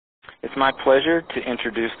It's my pleasure to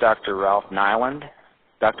introduce Dr. Ralph Nyland.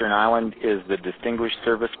 Dr. Nyland is the Distinguished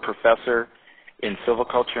Service Professor in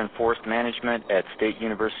Silviculture and Forest Management at State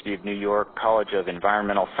University of New York College of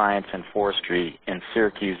Environmental Science and Forestry in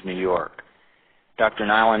Syracuse, New York. Dr.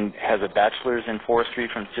 Nyland has a bachelor's in forestry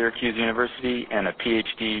from Syracuse University and a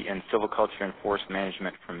Ph.D. in silviculture and forest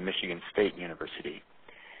management from Michigan State University.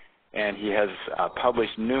 And he has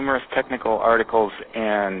published numerous technical articles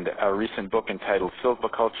and a recent book entitled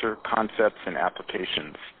Silviculture, Concepts and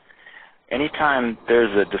Applications. Anytime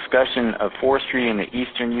there's a discussion of forestry in the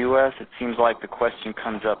eastern U.S., it seems like the question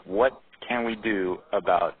comes up, what can we do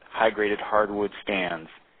about high-graded hardwood stands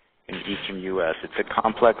in the eastern U.S.? It's a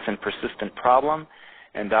complex and persistent problem,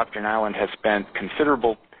 and Dr. Nyland has spent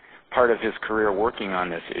considerable part of his career working on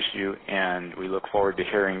this issue, and we look forward to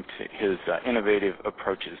hearing his innovative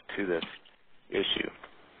approaches to this issue.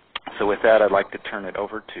 So with that, I'd like to turn it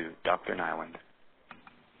over to Dr. Nyland.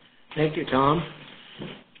 Thank you, Tom.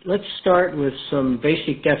 Let's start with some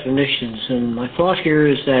basic definitions, and my thought here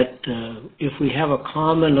is that if we have a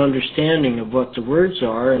common understanding of what the words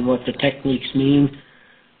are and what the techniques mean,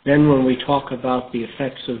 then when we talk about the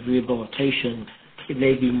effects of rehabilitation, it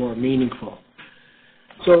may be more meaningful.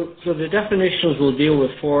 So the definitions will deal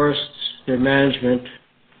with forests, their management,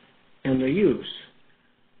 and their use.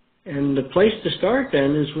 And the place to start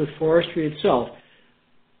then is with forestry itself.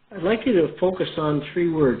 I'd like you to focus on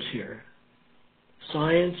three words here: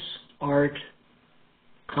 science, art,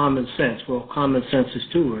 common sense. Well, common sense is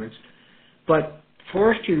two words. But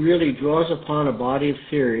forestry really draws upon a body of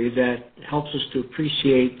theory that helps us to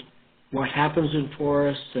appreciate what happens in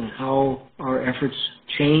forests and how our efforts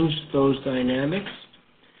change those dynamics.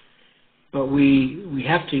 But we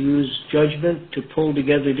have to use judgment to pull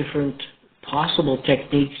together different possible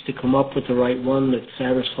techniques to come up with the right one that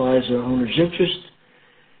satisfies our owner's interest.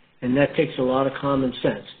 And that takes a lot of common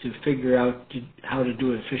sense to figure out how to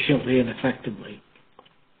do it efficiently and effectively.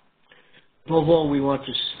 Above all, we want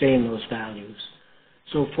to sustain those values.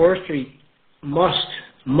 So forestry must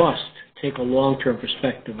take a long-term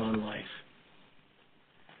perspective on life.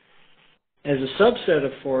 As a subset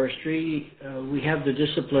of forestry, we have the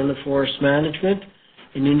discipline of forest management.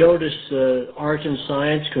 And you notice art and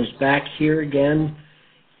science comes back here again.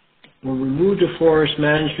 When we move to forest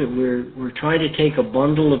management, we're trying to take a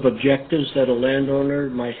bundle of objectives that a landowner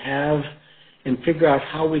might have and figure out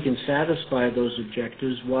how we can satisfy those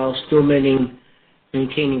objectives while still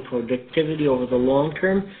maintaining productivity over the long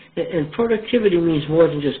term. And productivity means more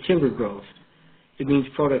than just timber growth. It means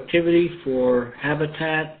productivity for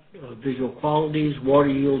habitat, visual qualities, water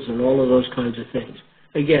yields, and all of those kinds of things.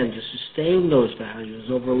 Again, to sustain those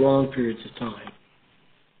values over long periods of time.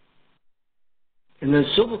 And then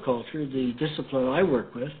silviculture, the discipline I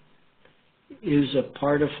work with, is a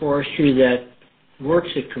part of forestry that works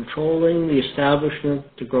at controlling the establishment,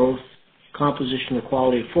 the growth, composition, and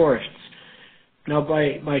quality of forests. Now,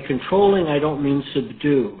 by controlling, I don't mean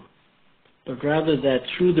subdue, but rather that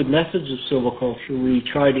through the methods of silviculture, we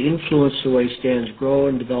try to influence the way stands grow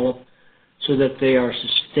and develop so that they are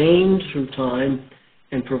sustained through time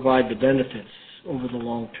and provide the benefits over the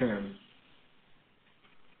long term.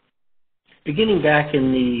 Beginning back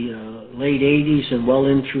in the late 80s and well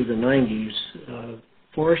into the 90s,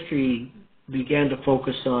 forestry began to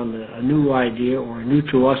focus on a new idea, or a new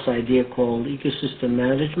to us idea, called ecosystem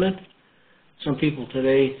management. Some people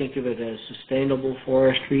today think of it as sustainable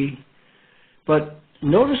forestry. But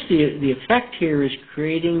notice the effect here is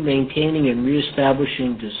creating, maintaining, and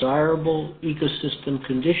reestablishing desirable ecosystem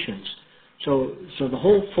conditions. So the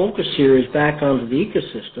whole focus here is back onto the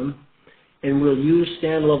ecosystem, and we'll use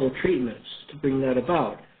stand-level treatments to bring that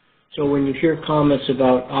about. So when you hear comments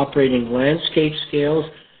about operating landscape scales,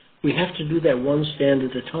 we have to do that one stand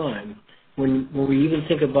at a time. When we even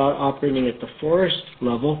think about operating at the forest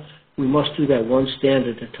level, we must do that one stand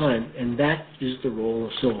at a time, and that is the role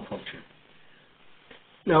of silviculture.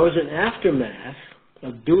 Now, as an aftermath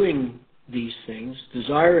of doing these things,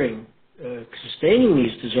 sustaining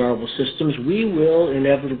these desirable systems, we will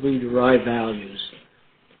inevitably derive values.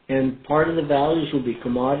 And part of the values will be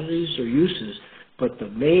commodities or uses, but the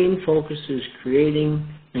main focus is creating,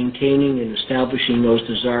 maintaining, and establishing those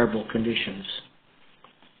desirable conditions.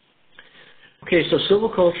 Okay, so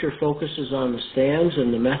silviculture focuses on the stands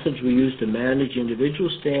and the methods we use to manage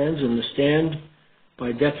individual stands, and the stand,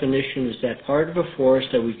 by definition, is that part of a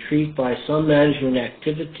forest that we treat by some management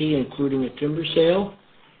activity, including a timber sale.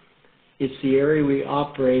 It's the area we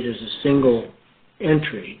operate as a single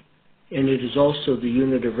entry, and it is also the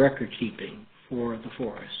unit of record keeping for the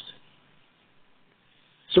forest.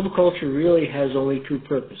 Silviculture really has only two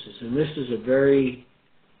purposes, and this is a very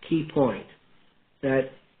key point,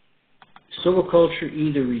 that silviculture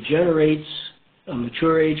either regenerates a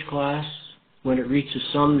mature age class when it reaches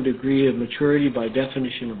some degree of maturity by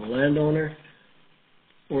definition of a landowner,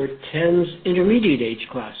 or it tends intermediate age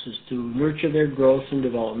classes to nurture their growth and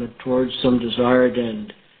development towards some desired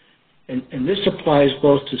end. And this applies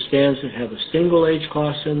both to stands that have a single age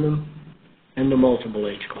class in them and the multiple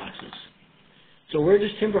age classes. So where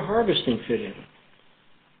does timber harvesting fit in?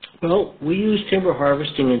 Well, we use timber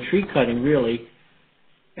harvesting and tree cutting really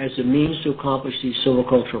as a means to accomplish these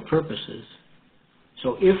silvicultural purposes.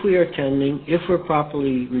 So if we are tending, if we're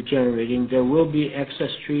properly regenerating, there will be excess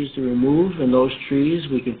trees to remove, and those trees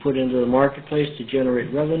we can put into the marketplace to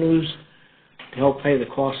generate revenues to help pay the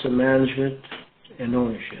costs of management and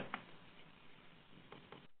ownership.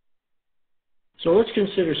 So let's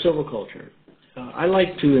consider silviculture. I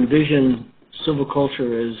like to envision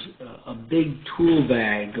silviculture as a big tool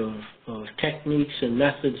bag of techniques and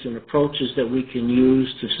methods and approaches that we can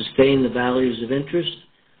use to sustain the values of interest.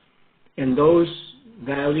 And those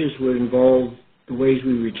values would involve the ways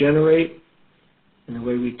we regenerate and the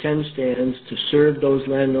way we tend stands to serve those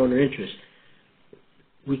landowner interests.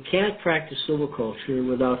 We can't practice silviculture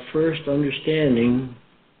without first understanding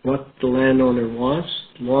what the landowner wants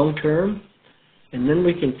long term, and then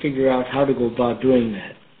we can figure out how to go about doing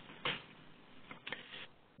that.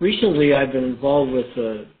 Recently, I've been involved with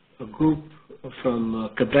a group from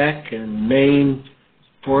Quebec and Maine,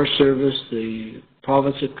 Forest Service, the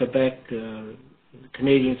province of Quebec, the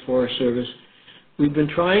Canadian Forest Service. We've been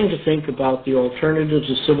trying to think about the alternatives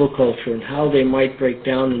of silviculture and how they might break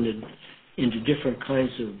down into different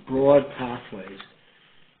kinds of broad pathways.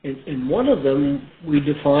 And one of them we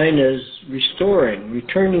define as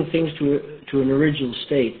returning things to an original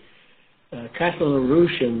state. Kathleen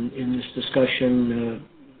LaRouche in this discussion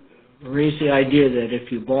raised the idea that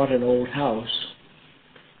if you bought an old house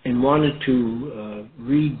and wanted to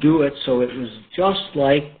redo it so it was just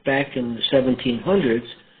like back in the 1700s,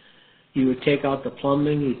 you would take out the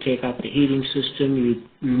plumbing, you'd take out the heating system, you'd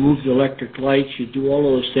remove the electric lights, you'd do all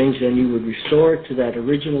those things, and you would restore it to that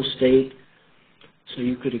original state so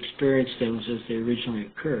you could experience things as they originally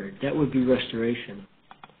occurred. That would be restoration.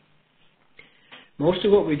 Most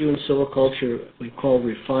of what we do in silviculture we call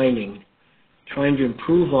refining, trying to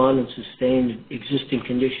improve on and sustain existing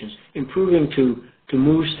conditions, improving to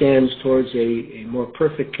move stands towards a more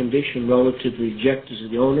perfect condition relative to the objectives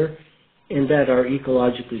of the owner and that are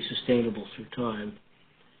ecologically sustainable through time.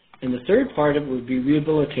 And the third part of it would be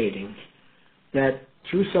rehabilitating, that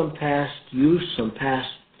through some past use, some past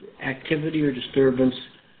activity or disturbance,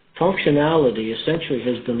 functionality essentially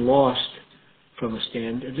has been lost from a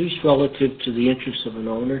stand, at least relative to the interests of an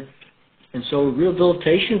owner. And so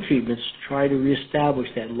rehabilitation treatments try to reestablish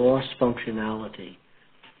that lost functionality.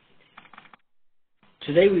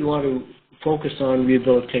 Today we want to focus on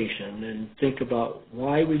rehabilitation and think about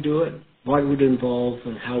why we do it, what it would involve,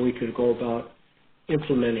 and how we could go about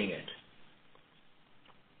implementing it.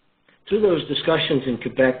 Through those discussions in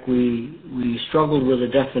Quebec, we struggled with a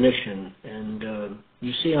definition, and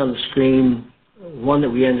you see on the screen one that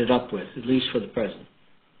we ended up with, at least for the present.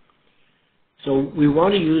 So we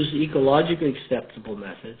want to use ecologically acceptable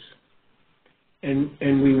methods,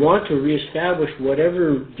 and we want to reestablish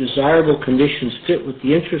whatever desirable conditions fit with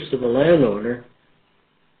the interests of a landowner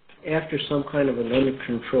after some kind of an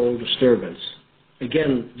uncontrolled disturbance.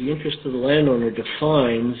 Again, the interest of the landowner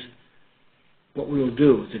defines what we'll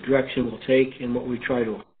do, the direction we'll take, and what we try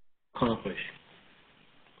to accomplish.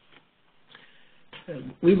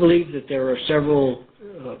 We believe that there are several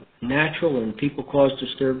natural and people-caused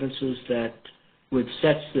disturbances that would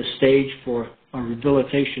set the stage for a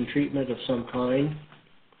rehabilitation treatment of some kind.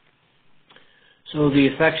 So the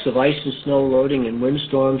effects of ice and snow loading and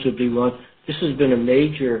windstorms would be one. This has been a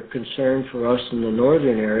major concern for us in the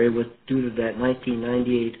northern area due to that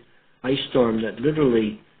 1998 ice storm that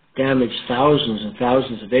literally damaged thousands and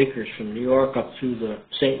thousands of acres from New York up through the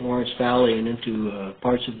St. Lawrence Valley and into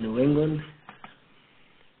parts of New England.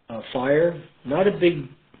 Fire, not a big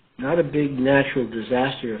natural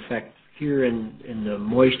disaster effect here in the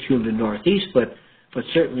moist, humid Northeast, but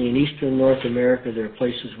certainly in eastern North America there are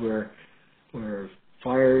places where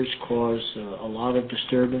fires cause a lot of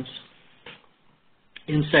disturbance.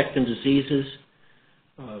 Insect and diseases,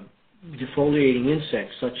 defoliating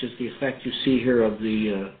insects, such as the effect you see here of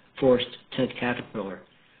the forest tent caterpillar.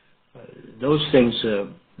 Those things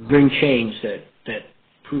bring change that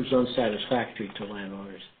proves unsatisfactory to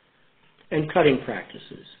landowners. And cutting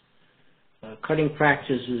practices. Cutting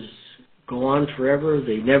practices go on forever.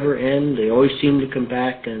 They never end. They always seem to come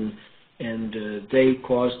back, and they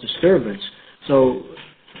cause disturbance. So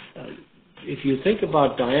if you think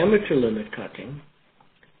about diameter limit cutting,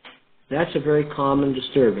 That's a very common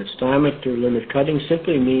disturbance. Diameter limit cutting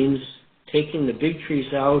simply means taking the big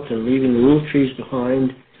trees out and leaving the little trees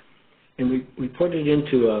behind, and we put it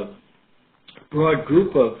into a broad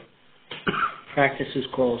group of practices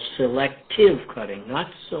called selective cutting, not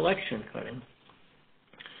selection cutting,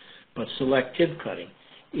 but selective cutting.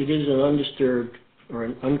 It is an undisturbed or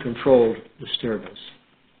an uncontrolled disturbance.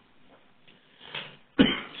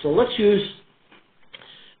 So let's use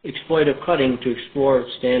exploitative cutting to explore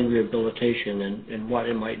stand rehabilitation and what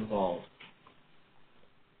it might involve.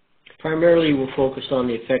 Primarily, we'll focus on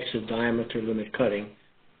the effects of diameter limit cutting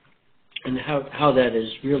and how that has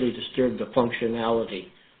really disturbed the functionality,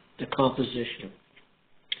 the composition,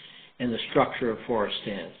 and the structure of forest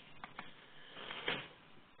stands.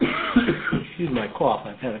 Excuse my cough,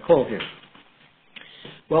 I've had a cold here.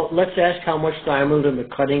 Well, let's ask how much diameter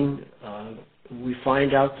limit cutting we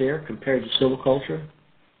find out there compared to silviculture,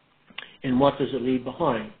 and what does it leave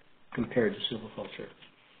behind compared to silviculture.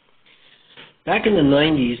 Back in the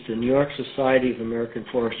 90s, the New York Society of American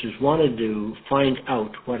Foresters wanted to find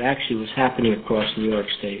out what actually was happening across New York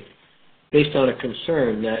State based on a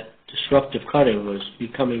concern that disruptive cutting was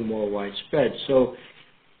becoming more widespread. So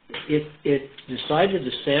it decided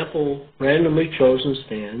to sample randomly chosen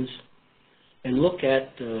stands and look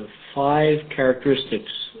at 5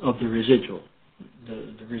 characteristics of the residual.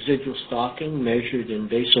 The residual stocking measured in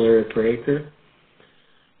basal area per acre,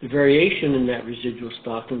 the variation in that residual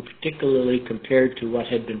stocking, particularly compared to what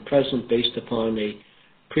had been present based upon a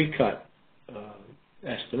pre-cut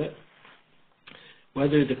estimate,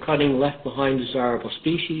 whether the cutting left behind desirable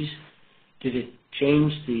species, did it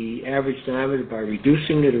change the average diameter by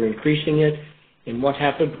reducing it or increasing it, and what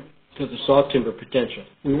happened to the saw timber potential.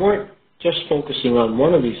 We weren't just focusing on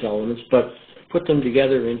one of these elements, but put them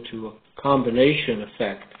together into a combination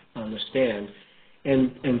effect on the stand.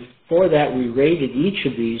 And for that, we rated each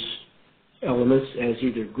of these elements as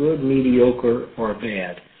either good, mediocre, or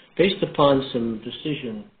bad, based upon some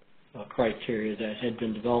decision criteria that had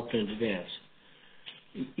been developed in advance.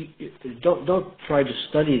 Don't try to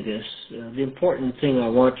study this. The important thing I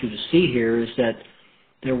want you to see here is that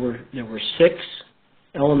there were 6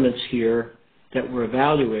 elements here that were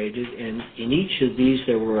evaluated, and in each of these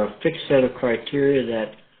there were a fixed set of criteria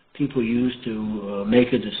that people used to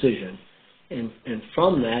make a decision. And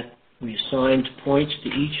from that, we assigned points to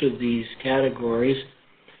each of these categories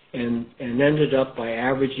and ended up by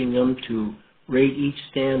averaging them to rate each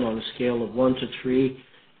stand on a scale of 1 to 3,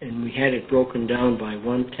 and we had it broken down by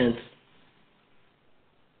 1/10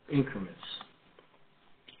 increments.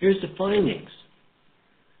 Here's the findings.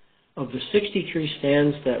 Of the 63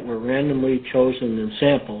 stands that were randomly chosen and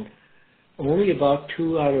sampled, only about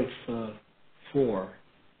 2 out of 4,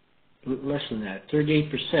 less than that,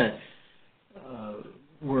 38%,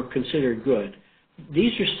 were considered good.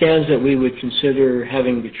 These are stands that we would consider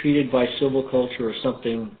having been treated by silviculture or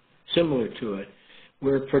something similar to it,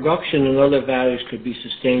 where production and other values could be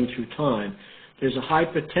sustained through time. There's a high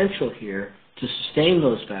potential here to sustain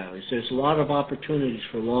those values. There's a lot of opportunities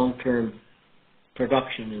for long-term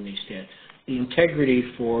production in these stands. The integrity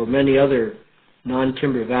for many other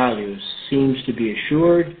non-timber values seems to be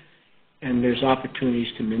assured, and there's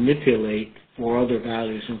opportunities to manipulate for other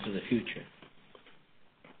values into the future.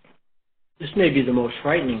 This may be the most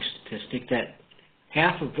frightening statistic, that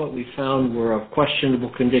half of what we found were of questionable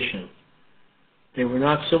condition. They were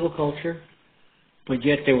not silviculture, but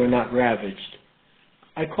yet they were not ravaged.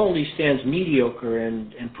 I call these stands mediocre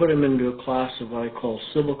and put them into a class of what I call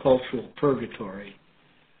silvicultural purgatory.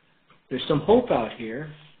 There's some hope out here.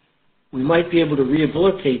 We might be able to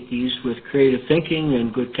rehabilitate these with creative thinking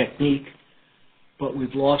and good technique, but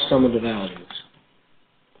we've lost some of the values.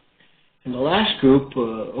 In the last group,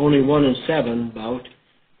 only 1 in 7 about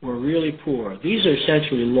were really poor. These are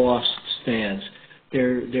essentially lost stands.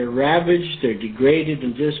 They're ravaged, they're degraded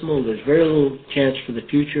and dismal, there's very little chance for the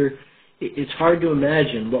future. It's hard to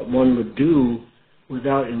imagine what one would do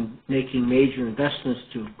without making major investments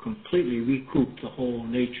to completely recoup the whole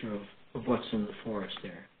nature of what's in the forest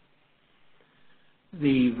there.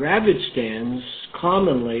 The ravaged stands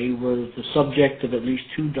commonly were the subject of at least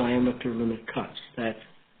 2 diameter limit cuts that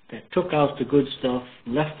took out the good stuff,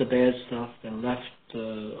 left the bad stuff, and left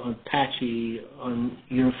patchy,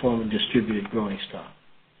 uniformly distributed growing stuff.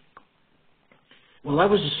 Well, that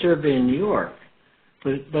was a survey in New York,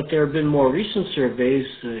 but there have been more recent surveys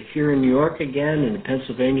here in New York again, in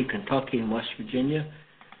Pennsylvania, Kentucky, and West Virginia.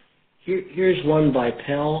 Here's one by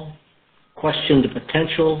Pell, questioned the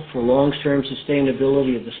potential for long-term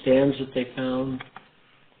sustainability of the stands that they found.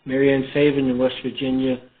 Marianne Faven in West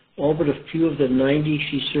Virginia, all but a few of the 90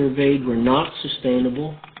 she surveyed were not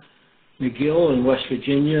sustainable. McGill in West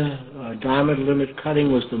Virginia, diameter limit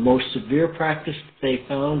cutting was the most severe practice they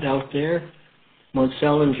found out there.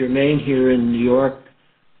 Munsell and Germain here in New York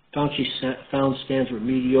found stands were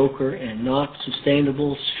mediocre and not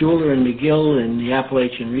sustainable. Schuler and McGill in the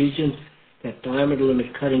Appalachian region, that diameter limit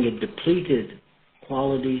cutting had depleted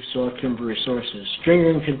quality saw timber resources.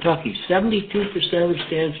 Stringer in Kentucky, 72% of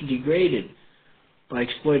stands were degraded by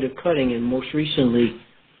exploitative cutting, and most recently,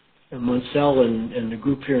 Munsell and the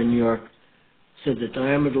group here in New York said the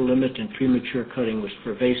diameter limit and premature cutting was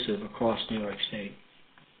pervasive across New York State.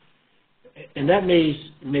 And that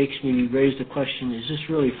makes me raise the question, is this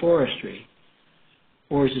really forestry?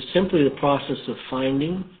 Or is it simply the process of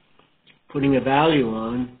finding, putting a value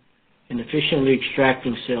on, and efficiently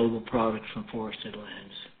extracting saleable products from forested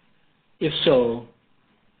lands? If so,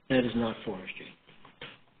 that is not forestry.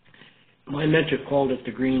 My mentor called it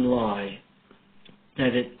the green lie,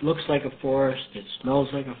 that it looks like a forest, it smells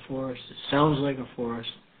like a forest, it sounds like a forest,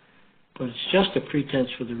 but it's just a pretense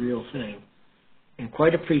for the real thing, and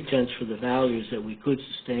quite a pretense for the values that we could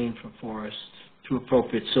sustain from forests through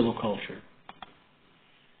appropriate silviculture.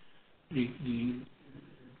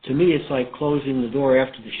 To me, it's like closing the door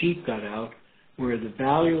after the sheep got out, where the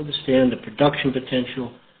value of the stand, the production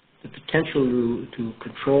potential, the potential to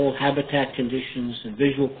control habitat conditions and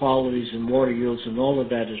visual qualities and water yields and all of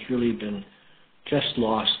that has really been just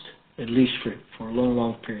lost, at least for long,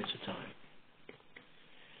 long periods of time.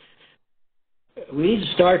 We need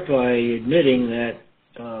to start by admitting that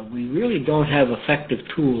we really don't have effective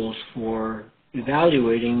tools for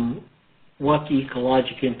evaluating what the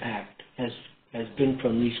ecologic impact has been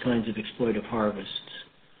from these kinds of exploitive harvests.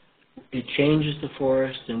 It changes the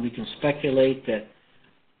forest, and we can speculate that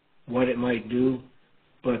what it might do,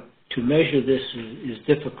 but to measure this is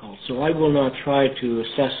difficult. So I will not try to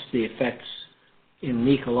assess the effects in an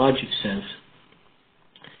ecologic sense.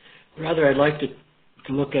 Rather, I'd like to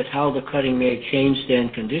look at how the cutting may change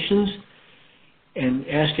stand conditions and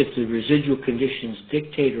ask if the residual conditions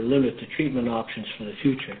dictate or limit the treatment options for the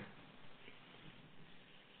future.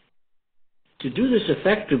 To do this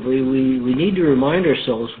effectively, we need to remind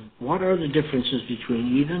ourselves what are the differences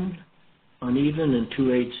between even, uneven, and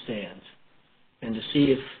two-age stands, and to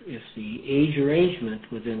see if the age arrangement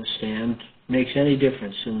within a stand makes any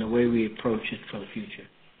difference in the way we approach it for the future.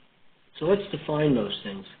 So let's define those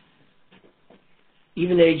things.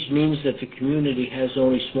 Even age means that the community has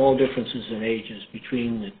only small differences in ages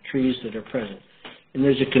between the trees that are present. And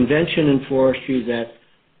there's a convention in forestry that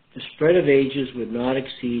the spread of ages would not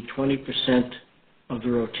exceed 20% of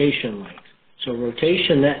the rotation length. So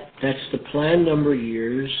rotation, that's the planned number of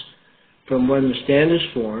years from when the stand is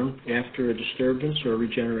formed after a disturbance or a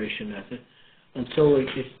regeneration method until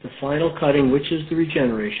it's the final cutting, which is the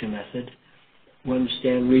regeneration method, when the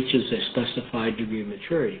stand reaches a specified degree of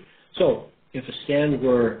maturity. So if a stand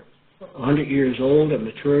were 100 years old at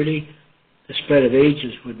maturity, the spread of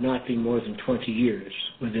ages would not be more than 20 years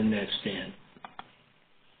within that stand.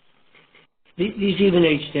 These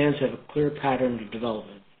even-age stands have a clear pattern of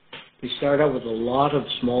development. They start out with a lot of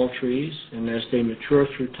small trees, and as they mature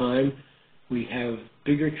through time, we have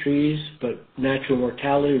bigger trees, but natural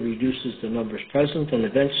mortality reduces the numbers present, and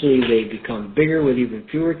eventually they become bigger with even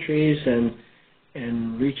fewer trees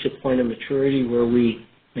and reach a point of maturity where we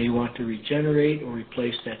may want to regenerate or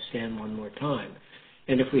replace that stand one more time.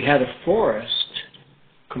 And if we had a forest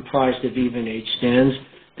comprised of even-age stands,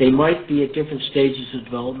 they might be at different stages of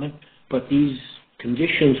development, but these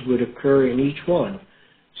conditions would occur in each one.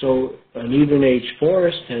 So an even-age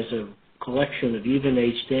forest has a collection of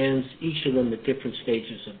even-age stands, each of them at different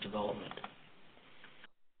stages of development.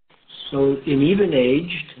 So in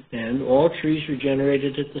even-aged, then, all trees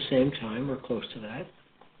regenerated at the same time or close to that,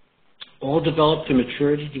 all develop to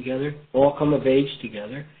maturity together, all come of age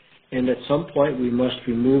together, and at some point we must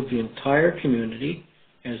remove the entire community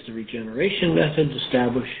as the regeneration method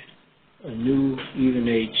establish a new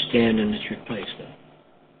even-age stand in its replacement.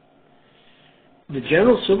 The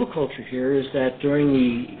general silviculture here is that during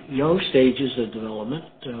the young stages of development,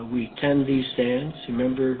 we tend these stands.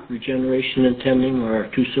 Remember, regeneration and tending are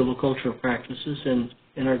our two silvicultural practices,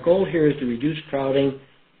 and our goal here is to reduce crowding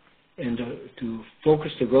and to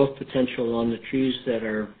focus the growth potential on the trees that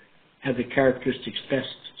have the characteristics best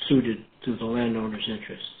suited to the landowner's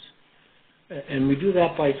interests. And we do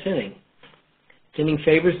that by thinning. Thinning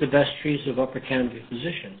favors the best trees of upper canopy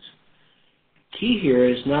positions. Key here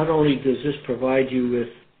is not only does this provide you with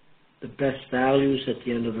the best values at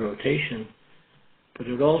the end of the rotation, but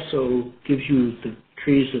it also gives you the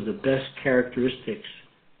trees of the best characteristics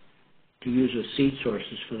to use as seed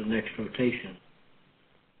sources for the next rotation.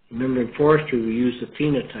 Remember, in forestry we use the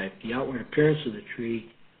phenotype, the outward appearance of the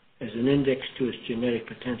tree, as an index to its genetic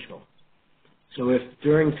potential. So if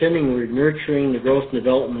during thinning we're nurturing the growth and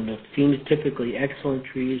development of phenotypically excellent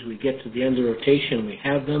trees, we get to the end of the rotation, we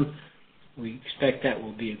have them, we expect that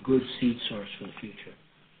will be a good seed source for the future.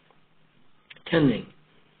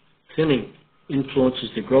 Thinning influences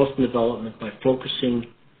the growth and development by focusing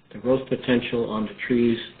the growth potential on the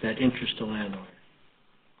trees that interest the landowner.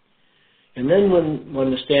 And then when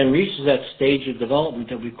the stand reaches that stage of development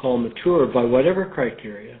that we call mature by whatever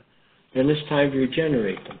criteria, then it's time to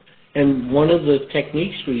regenerate them. And one of the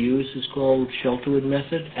techniques we use is called shelterwood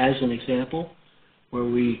method, as an example, where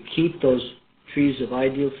we keep those trees of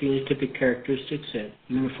ideal phenotypic characteristics at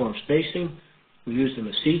uniform spacing. We use them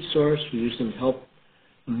as seed source. We use them to help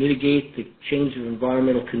mitigate the change of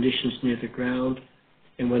environmental conditions near the ground.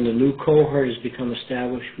 And when the new cohort has become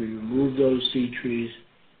established, we remove those seed trees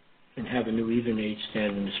and have a new even age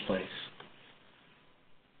stand in its place.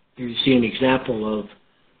 Here you see an example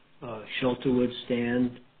of shelterwood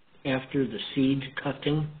stand after the seed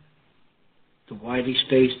cutting, the widely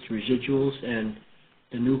spaced residuals, and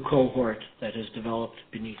the new cohort that has developed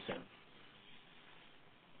beneath them.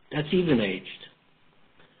 That's even-aged.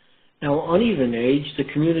 Now, uneven age, the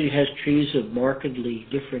community has trees of markedly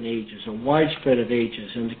different ages, a wide spread of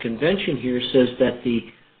ages, and the convention here says that the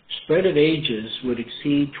spread of ages would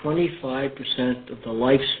exceed 25% of the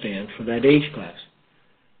lifespan for that age class.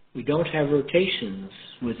 We don't have rotations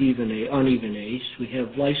with uneven age. We have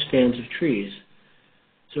lifespans of trees.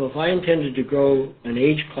 So if I intended to grow an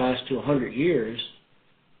age class to 100 years,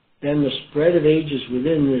 then the spread of ages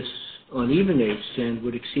within this uneven age stand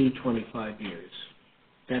would exceed 25 years.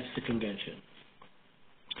 That's the convention.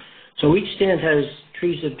 So each stand has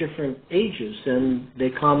trees of different ages, and they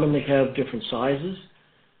commonly have different sizes.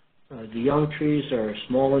 The young trees are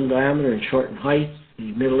small in diameter and short in height.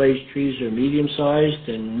 The middle-aged trees are medium-sized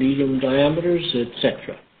and medium diameters,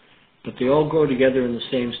 etc. But they all grow together in the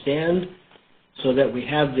same stand so that we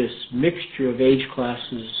have this mixture of age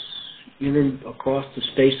classes across the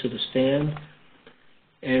space of the stand.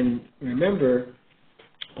 And remember,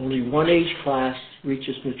 only one age class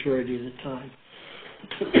reaches maturity at a time.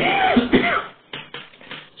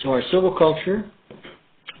 So our silviculture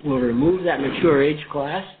will remove that mature age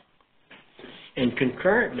class and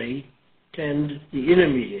concurrently tend the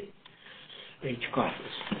intermediate age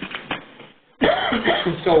classes.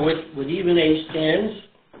 So with even age stands,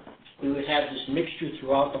 we would have this mixture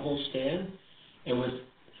throughout the whole stand, and with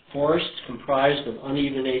forests comprised of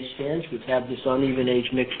uneven age stands, we'd have this uneven age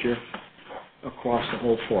mixture across the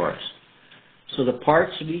whole forest. So the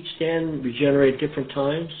parts of each stand regenerate different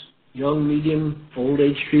times. Young, medium, old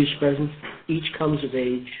age trees present, each comes of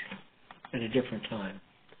age at a different time.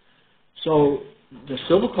 So the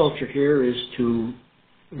silviculture here is to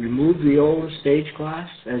remove the oldest age class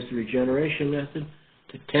as the regeneration method,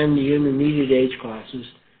 to tend the intermediate age classes,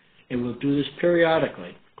 and we'll do this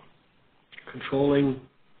periodically, controlling,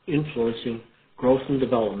 influencing growth and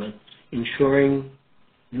development, ensuring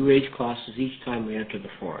new age classes each time we enter the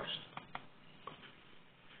forest.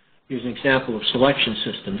 Here's an example of selection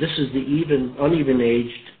system. This is the uneven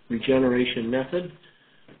aged regeneration method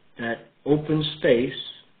that opens space,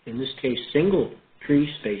 in this case single tree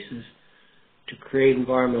spaces, to create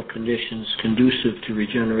environmental conditions conducive to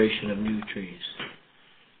regeneration of new trees.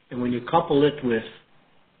 And when you couple it with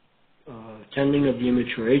tending of the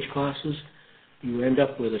immature age classes, you end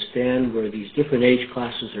up with a stand where these different age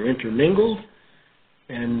classes are intermingled,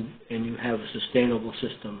 and you have a sustainable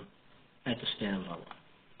system at the stand level.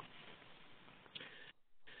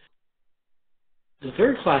 The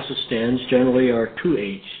third class of stands generally are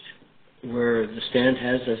two-aged, where the stand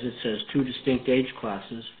has, as it says, two distinct age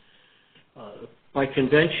classes. By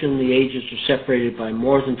convention, the ages are separated by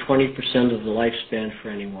more than 20% of the lifespan for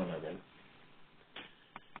any one of them.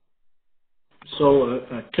 So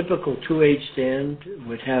a typical two-age stand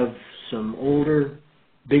would have some older,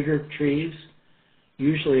 bigger trees,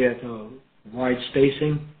 usually at a wide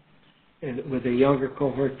spacing, and with a younger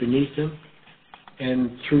cohort beneath them.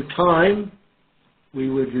 And through time, we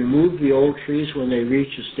would remove the old trees when they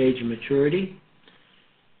reach a stage of maturity,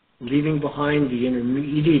 leaving behind the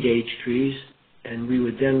intermediate age trees, and we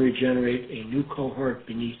would then regenerate a new cohort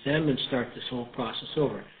beneath them and start this whole process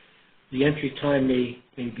over. The entry time may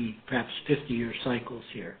be perhaps 50-year cycles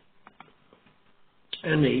here.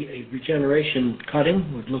 And a regeneration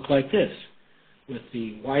cutting would look like this, with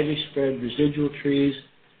the widely spread residual trees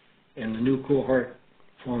and the new cohort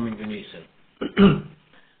forming beneath it.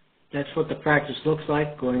 That's what the practice looks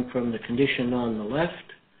like, going from the condition on the left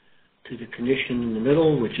to the condition in the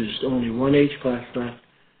middle, which is only one age class left,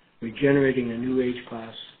 regenerating a new age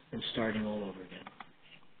class and starting all over again.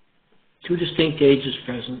 two distinct ages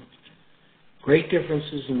present, great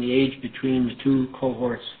differences in the age between the two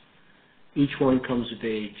cohorts. Each one comes of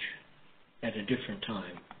age at a different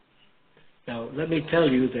time. Now, let me tell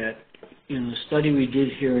you that in the study we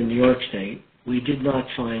did here in New York State, we did not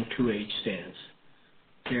find two age stands.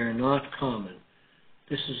 They are not common.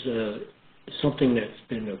 This is something that's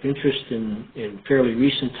been of interest in fairly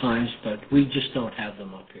recent times, but we just don't have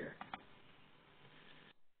them up here.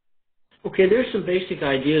 Okay, there's some basic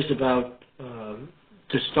ideas about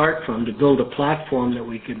to start from, to build a platform that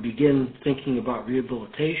we can begin thinking about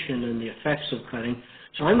rehabilitation and the effects of cutting.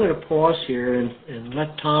 So I'm going to pause here and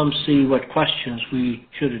let Tom see what questions we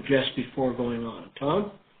should address before going on.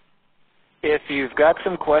 Tom? If you've got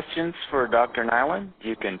some questions for Dr. Nyland,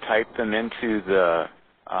 you can type them into the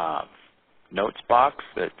notes box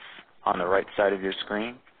that's on the right side of your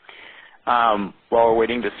screen. While we're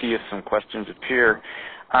waiting to see if some questions appear,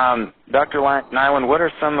 Dr. Nyland, what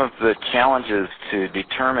are some of the challenges to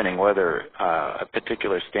determining whether a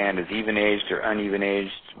particular stand is even-aged or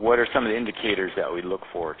uneven-aged? What are some of the indicators that we look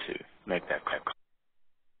for to make that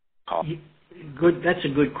call? Good. That's a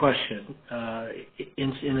good question.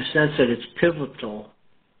 In the sense that it's pivotal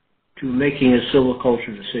to making a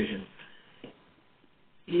silviculture decision.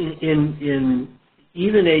 In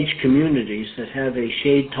even-aged communities that have a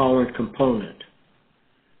shade-tolerant component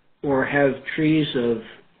or have trees of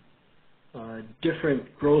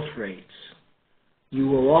different growth rates, you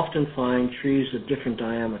will often find trees of different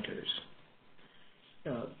diameters.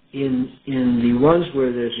 In the ones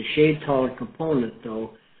where there's a shade-tolerant component,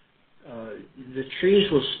 though, the trees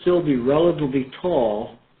will still be relatively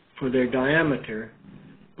tall for their diameter,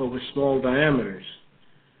 but with small diameters.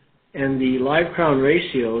 And the live crown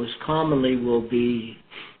ratios commonly will be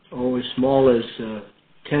as small as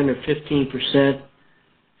 10 or 15%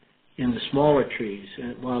 in the smaller trees,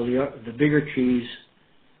 while the bigger trees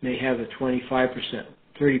may have a 25%,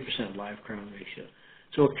 30% live crown ratio.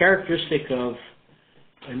 So a characteristic of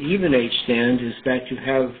an even age stand is that you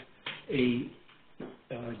have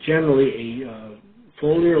generally a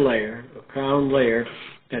foliar layer, a crown layer,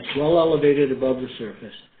 that's well elevated above the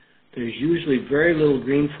surface. There's usually very little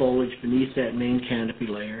green foliage beneath that main canopy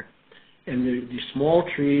layer, and the small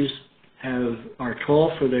trees are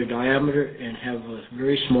tall for their diameter and have a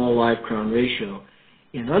very small live crown ratio.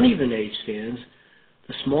 In uneven age stands,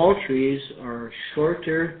 the small trees are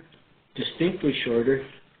shorter, distinctly shorter,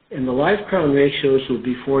 and the live crown ratios will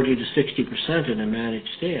be 40 to 60% in a managed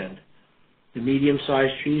stand. The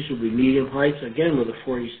medium-sized trees will be medium heights, again with a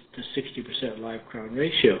 40 to 60% live crown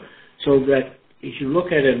ratio. So that if you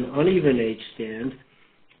look at an uneven age stand,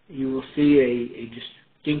 you will see a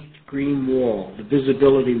distinct green wall. The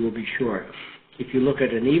visibility will be short. If you look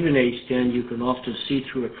at an even age stand, you can often see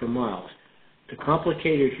through it for miles. The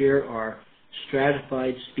complicator here are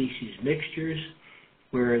stratified species mixtures,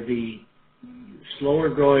 where the slower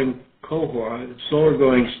growing cohort, slower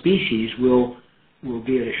growing species will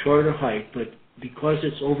be at a shorter height, but because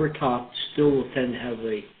it's overtopped, still will tend to have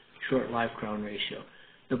a short live crown ratio.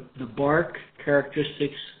 The bark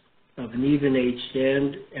characteristics of an even age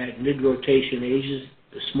stand at mid-rotation ages,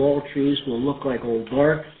 the small trees will look like old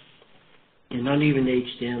bark. In uneven age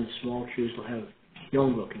stands, the small trees will have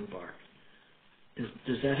young-looking bark.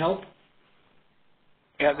 Does that help?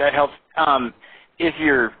 Yeah, that helps. If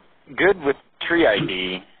you're good with tree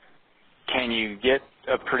ID, can you get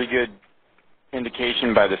a pretty good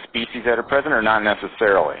indication by the species that are present, or not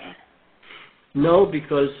necessarily? No,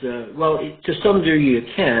 because, to some degree you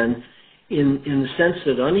can, in the sense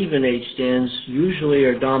that uneven age stands usually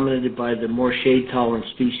are dominated by the more shade-tolerant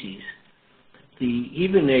species. The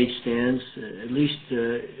even age stands, at least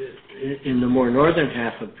in the more northern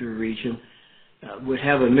half of your region, would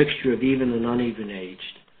have a mixture of even and uneven aged.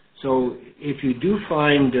 So if you do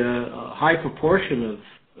find a high proportion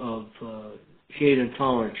of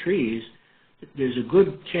shade-intolerant trees, there's a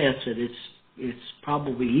good chance that it's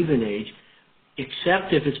probably even age,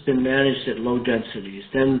 except if it's been managed at low densities.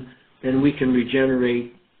 Then we can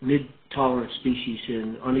regenerate mid-tolerant species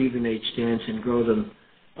in uneven age stands and grow them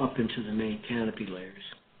up into the main canopy layers.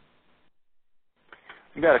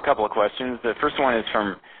 We've got a couple of questions. The first one is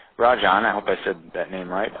from Rajan. I hope I said that name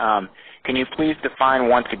right. Can you please define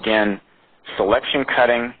once again selection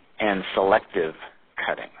cutting and selective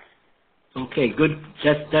cutting? Okay, good.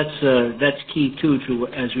 That's key too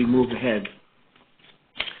as we move ahead.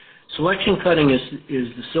 Selection cutting is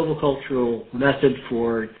the silvicultural method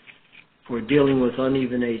for dealing with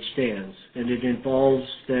uneven age stands, and it involves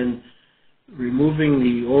then removing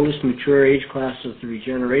the oldest mature age class of the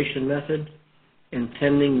regeneration method and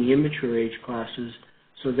tending the immature age classes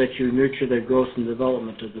so that you nurture the growth and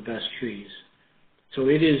development of the best trees. So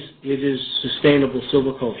it is sustainable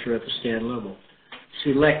silviculture at the stand level.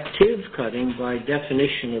 Selective cutting, by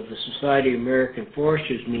definition of the Society of American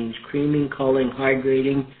Foresters, means creaming, culling, high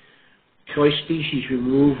grading, choice species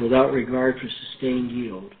removed without regard for sustained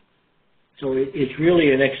yield. So it's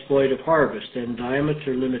really an exploitative harvest, and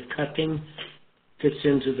diameter limit cutting fits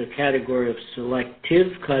into the category of selective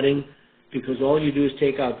cutting because all you do is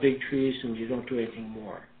take out big trees and you don't do anything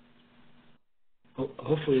more.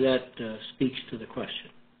 Hopefully that speaks to the question.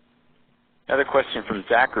 Another question from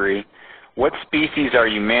Zachary. What species are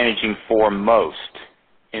you managing for most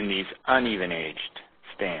in these uneven-aged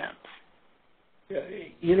stands?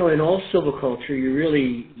 You know, in all silviculture, you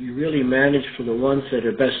really manage for the ones that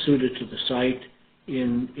are best suited to the site.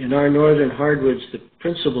 In our northern hardwoods, the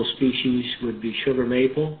principal species would be sugar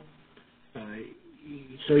maple.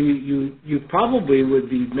 So you probably would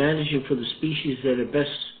be managing for the species that are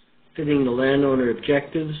best fitting the landowner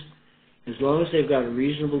objectives, as long as they've got a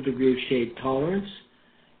reasonable degree of shade tolerance.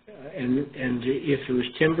 And if it was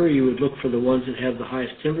timber, you would look for the ones that have the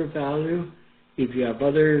highest timber value. If you have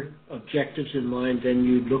other objectives in mind, then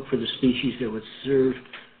you'd look for the species that would serve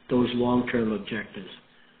those long-term objectives.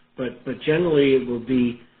 But generally, it will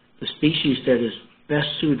be the species that is best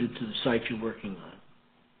suited to the site you're working on.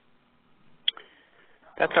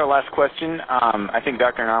 That's our last question. I think,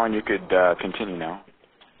 Dr. Nyland, you could continue now.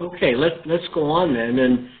 Okay, let's go on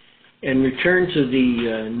then and return to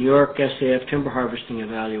the New York SAF timber harvesting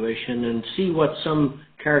evaluation and see what some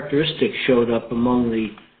characteristics showed up among the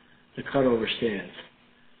cutover stands.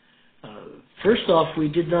 First off, we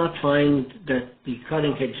did not find that the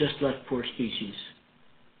cutting had just left poor species.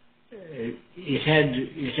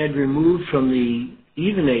 It had removed from the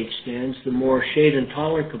even age stands the more shade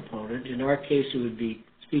intolerant component. In our case, it would be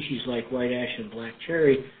species like white ash and black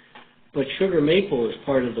cherry, but sugar maple is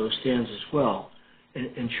part of those stands as well.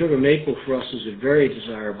 And sugar maple for us is a very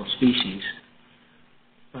desirable species.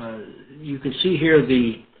 You can see here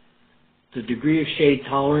the degree of shade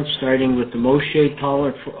tolerance, starting with the most shade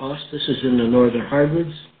tolerant for us. This is in the northern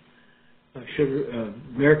hardwoods.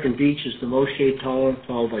 American beech is the most shade tolerant,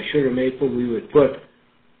 followed by sugar maple. We would put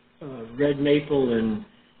red maple and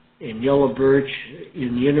yellow birch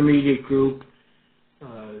in the intermediate group.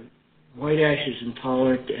 White ash is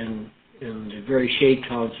intolerant, and the very shade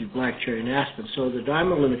tolerant is black cherry and aspen. So the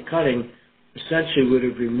diameter limit cutting essentially would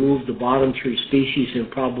have removed the bottom three species and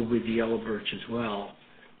probably the yellow birch as well,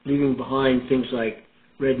 leaving behind things like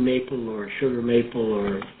red maple or sugar maple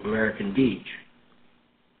or American beech.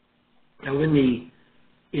 Now in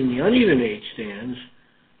the uneven age stands,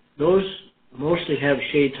 those mostly have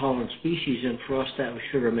shade tolerant species, and for us that was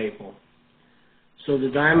sugar maple. So the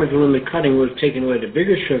diameter limit cutting would have taken away the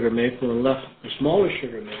bigger sugar maple and left the smaller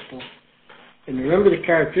sugar maple. And remember the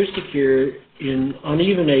characteristic here, in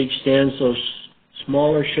uneven age stands, those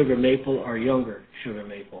smaller sugar maple are younger sugar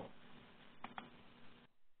maple.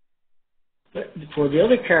 But for the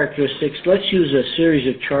other characteristics, let's use a series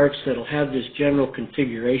of charts that will have this general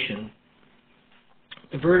configuration.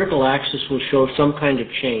 The vertical axis will show some kind of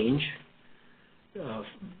change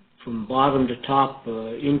from bottom to top,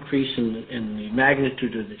 increase in the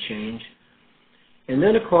magnitude of the change. And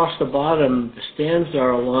then across the bottom, the stands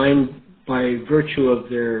are aligned by virtue of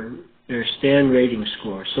their stand rating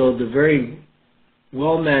score. So the very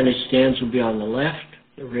well-managed stands will be on the left,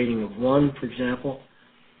 a rating of 1, for example,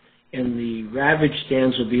 and the ravaged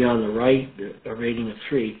stands will be on the right, a rating of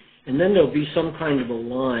 3. And then there'll be some kind of a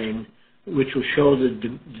line which will show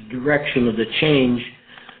the direction of the change.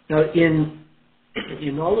 Now,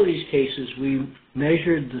 in all of these cases, we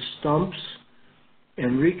measured the stumps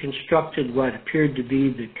and reconstructed what appeared to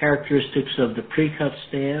be the characteristics of the pre-cut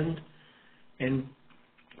stand. And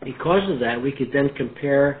because of that, we could then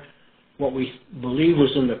compare what we believe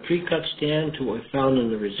was in the pre-cut stand to what we found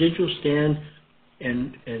in the residual stand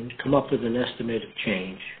and come up with an estimate of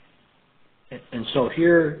change. And so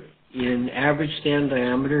here, in average stand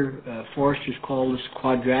diameter, foresters call this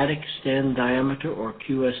quadratic stand diameter, or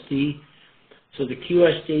QSD. So the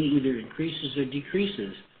QSD either increases or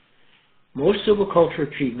decreases. Most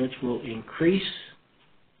silviculture treatments will increase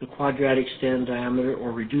the quadratic stand diameter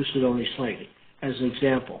or reduce it only slightly. As an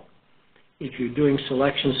example, if you're doing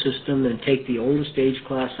selection system and take the oldest age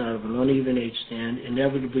class out of an uneven age stand,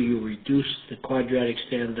 inevitably you'll reduce the quadratic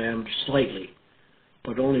stand diameter slightly,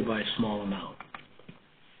 but only by a small amount.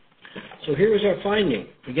 So here is our finding.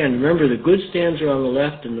 Again, remember the good stands are on the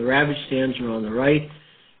left and the ravaged stands are on the right.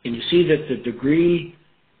 And you see that the degree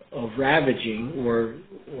of ravaging or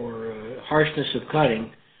harshness of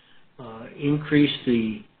cutting increased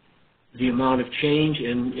the amount of change,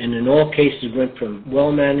 and in all cases went from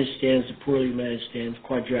well-managed stands to poorly managed stands,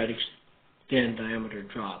 quadratic stand diameter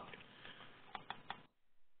dropped.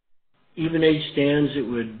 Even age stands, it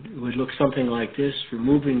would look something like this.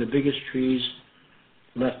 Removing the biggest trees,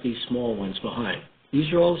 left these small ones behind.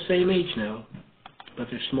 These are all the same age now, but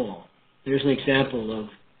they're small. There's an example of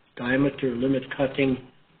diameter limit cutting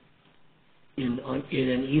in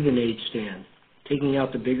an even age stand, taking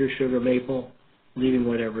out the bigger sugar maple, leaving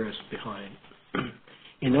whatever is behind.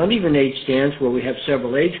 In uneven age stands, where we have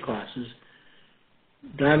several age classes,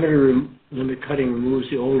 diameter limit cutting removes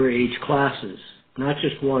the older age classes, not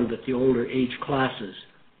just one, but the older age classes,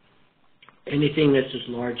 anything that's as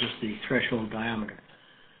large as the threshold diameter.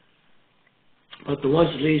 But the ones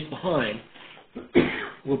it leaves behind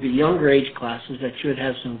will be younger age classes that should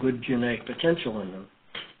have some good genetic potential in them.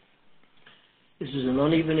 This is an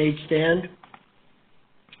uneven age stand.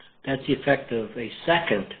 That's the effect of a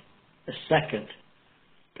second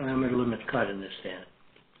diameter limit cut in this stand,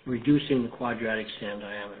 reducing the quadratic stand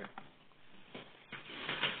diameter.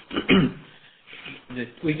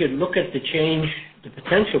 We could look at the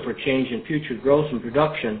potential for change in future growth and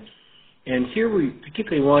production, and here we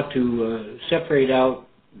particularly want to separate out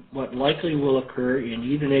what likely will occur in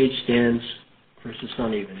even age stands versus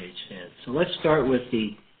uneven age stands. So let's start with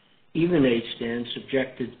the even age stands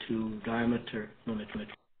subjected to diameter limit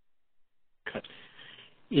cut.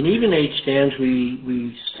 In even age stands,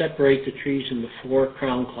 we separate the trees into 4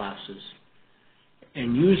 crown classes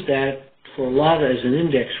and use that as an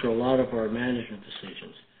index for a lot of our management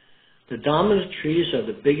decisions. The dominant trees are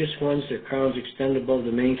the biggest ones. Their crowns extend above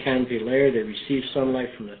the main canopy layer. They receive sunlight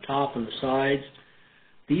from the top and the sides.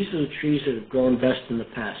 These are the trees that have grown best in the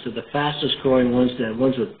past. So the fastest growing ones, the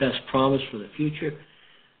ones with best promise for the future.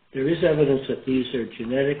 There is evidence that these are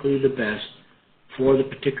genetically the best for the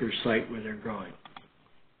particular site where they're growing.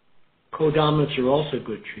 Co-dominants are also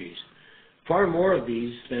good trees. Far more of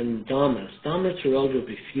these than dominants. Dominants are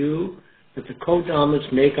relatively few, but the co-dominants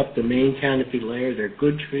make up the main canopy layer. They're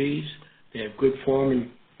good trees. They have good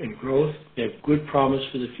form and growth. They have good promise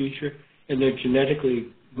for the future, and they're genetically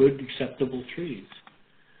good, acceptable trees.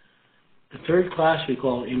 The third class we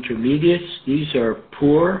call intermediates. These are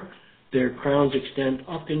poor. Their crowns extend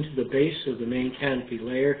up into the base of the main canopy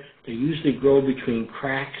layer. They usually grow between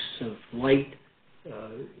cracks of light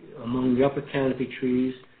among the upper canopy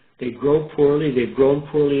trees. They grow poorly. They've grown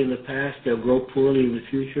poorly in the past. They'll grow poorly in the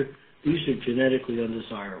future. These are genetically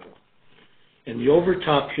undesirable. And the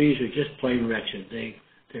overtop trees are just plain wretched.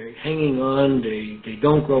 They're hanging on. They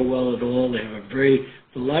don't grow well at all. They have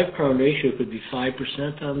the live crown ratio could be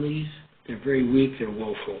 5% on these. They're very weak. They're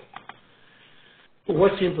woeful. But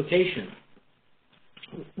what's the implication?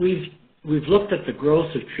 We've looked at the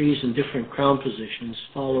growth of trees in different crown positions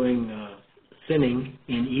following thinning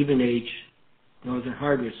in even age northern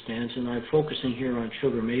hardwood stands, and I'm focusing here on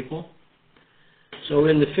sugar maple. So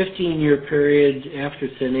in the 15-year period after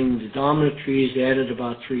thinning, the dominant trees added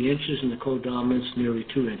about 3 inches and the co-dominants nearly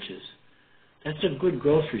 2 inches. That's a good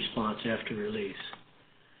growth response after release.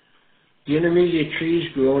 The intermediate trees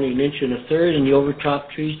grew only 1 1/3 inch and the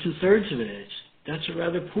overtop trees 2/3 of an inch. That's a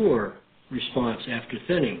rather poor response after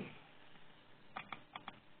thinning.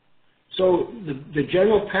 So the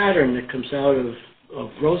general pattern that comes out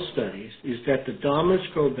of growth studies is that the dominants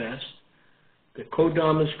grow best, the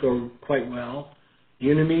co-dominants grow quite well, the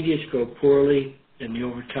intermediates grow poorly, and the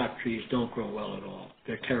overtop trees don't grow well at all.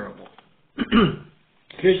 They're terrible.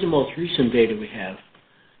 Here's the most recent data we have.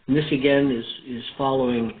 And this again is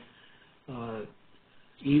following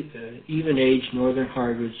even age northern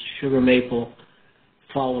hardwoods, sugar maple,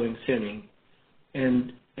 following thinning.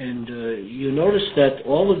 And you notice that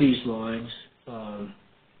all of these lines,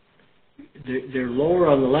 they're lower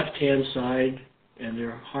on the left-hand side and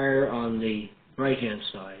they're higher on the right-hand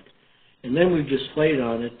side. And then we've displayed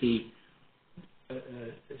on it the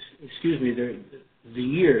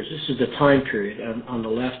years. This is the time period on the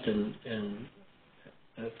left and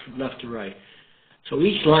from left to right. So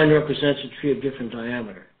each line represents a tree of different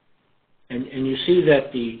diameter. And you see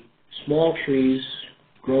that the small trees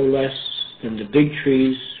grow less than the big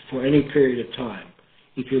trees for any period of time.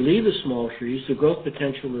 If you leave the small trees, the growth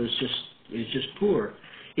potential is just poor.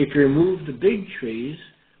 If you remove the big trees,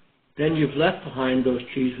 then you've left behind those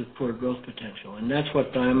trees with poor growth potential. And that's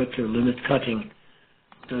what diameter limit cutting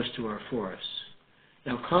does to our forests.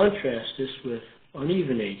 Now contrast this with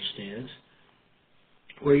uneven age stands,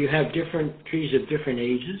 where you have different trees of different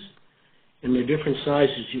ages, and they're different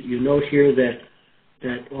sizes. You note here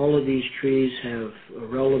that all of these trees have a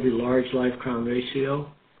relatively large live crown ratio,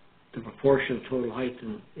 the proportion of total height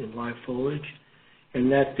in live foliage,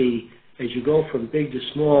 and that as you go from big to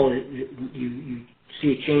small, you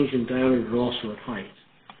see a change in diameter but also in height.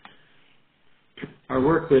 Our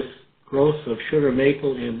work with growth of sugar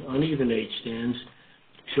maple in uneven age stands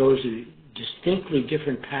shows a distinctly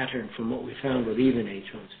different pattern from what we found with even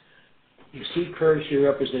age ones. You see curves here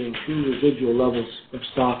representing two residual levels of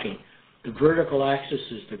stocking. The vertical axis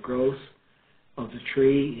is the growth of the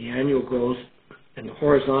tree, the annual growth, and the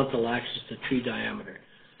horizontal axis, the tree diameter.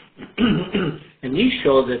 And these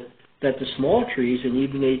show that the small trees in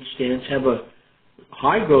even age stands have a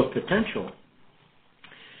high growth potential.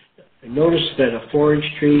 Notice that a 4-inch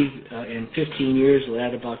tree in 15 years will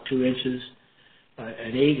add about 2 inches,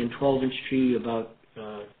 an 8 and 12-inch tree about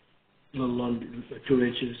a little under 2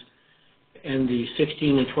 inches, and the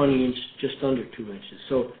 16 and 20-inch just under 2 inches.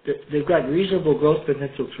 So they've got reasonable growth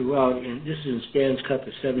potential throughout, and this is in stands cut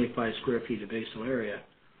to 75 square feet of basal area.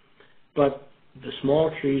 But the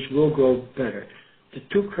small trees will grow better. The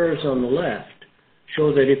two curves on the left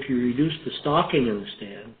show that if you reduce the stocking in the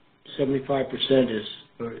stand, 75% is,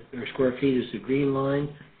 or square feet is the green line,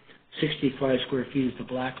 65 square feet is the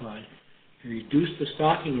black line. If you reduce the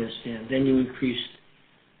stocking in the stand, then you increase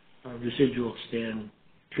residual stand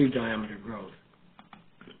tree diameter growth.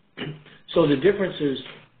 So the difference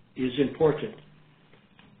is important.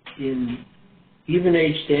 In even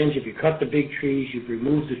age stands, if you cut the big trees, you've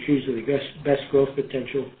removed the trees with the best growth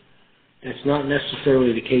potential. That's not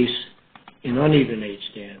necessarily the case in uneven age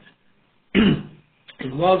stands.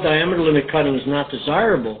 And while diameter limit cutting is not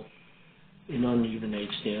desirable in uneven age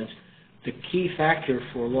stands, the key factor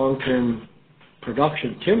for long-term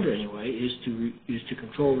production timber anyway is to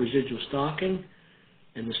control residual stocking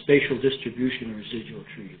and the spatial distribution of residual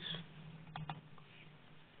trees.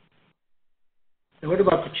 Now what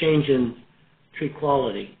about the change in tree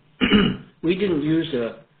quality? We didn't use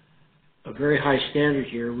a very high standard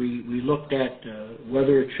here. We looked at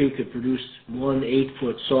whether a tree could produce 1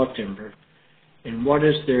 8-foot saw timber and what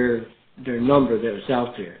is their number that was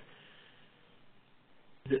out there.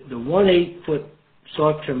 The 1 8-foot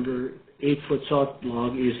saw timber, 8-foot saw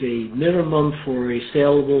log is a minimum for a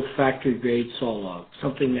saleable factory grade saw log,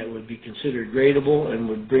 something that would be considered gradable and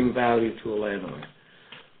would bring value to a landowner,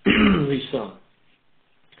 at least some.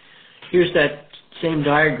 Here's that same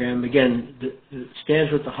diagram. Again, the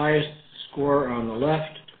stands with the highest score on the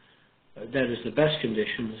left, that is the best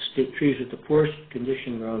condition. The trees with the poorest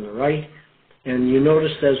condition are on the right. And you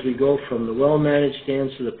notice as we go from the well-managed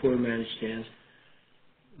stands to the poor-managed stands,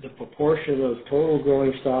 the proportion of total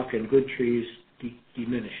growing stock and good trees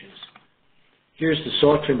diminishes. Here's the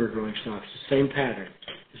saw timber growing stock. It's the same pattern.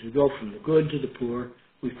 As we go from the good to the poor,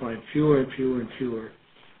 we find fewer and fewer and fewer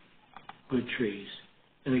good trees.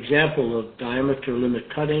 An example of diameter limit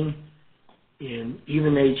cutting in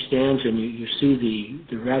even age stands, and you see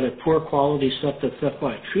the rather poor quality stuff that's left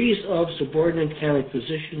by. Trees of subordinate canonic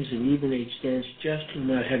positions in even age stands just do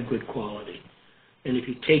not have good quality. And if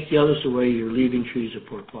you take the others away, you're leaving trees of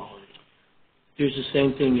poor quality. Here's the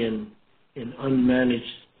same thing in unmanaged,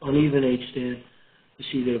 uneven age stand. You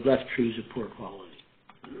see they've left trees of poor quality.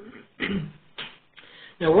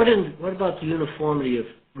 Now what about the uniformity of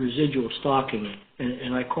residual stocking?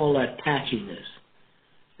 And I call that patchiness.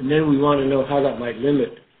 And then we want to know how that might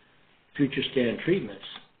limit future stand treatments.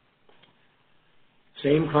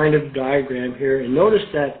 Same kind of diagram here. And notice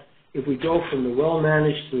that if we go from the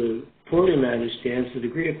well-managed to the poorly managed stands, the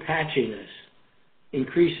degree of patchiness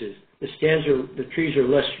increases. The trees are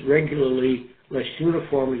less regularly, less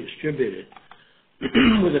uniformly distributed.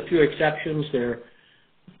 With a few exceptions, there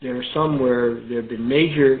are some where there have been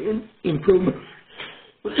major improvements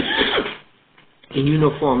in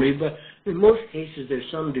uniformity, but in most cases there's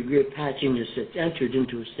some degree of patchiness that's entered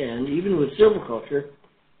into a stand, even with silviculture,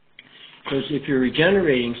 because if you're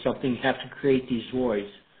regenerating something, you have to create these voids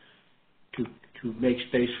to make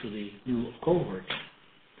space for the new cohort.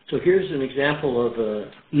 So here's an example of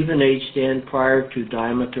an even age stand prior to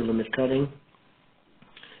diameter limit cutting.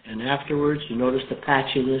 And afterwards, you notice the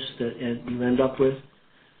patchiness that you end up with,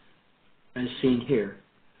 as seen here.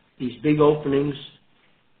 These big openings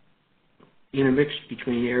intermixed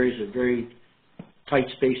between areas of very tight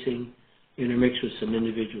spacing, intermixed with some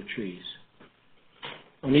individual trees.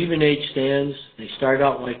 On even age stands, they start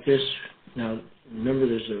out like this. Now, remember,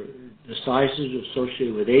 there's the sizes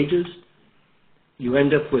associated with ages. You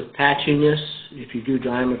end up with patchiness if you do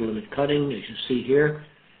diameter limit cutting, as you see here.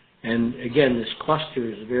 And again, this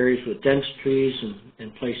cluster varies with dense trees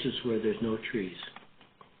and places where there's no trees.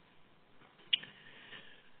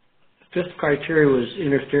 The fifth criteria was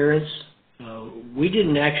interference. We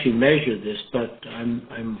didn't actually measure this, but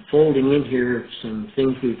I'm folding in here some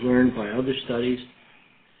things we've learned by other studies.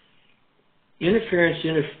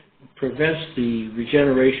 Interference prevents the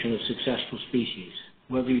regeneration of successful species,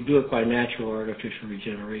 whether you do it by natural or artificial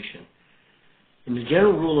regeneration. And the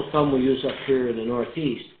general rule of thumb we use up here in the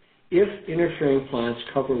Northeast, if interfering plants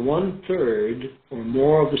cover 1/3 or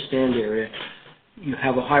more of the stand area, you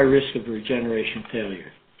have a high risk of regeneration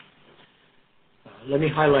failure. Let me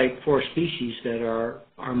highlight 4 species that are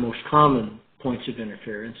our most common points of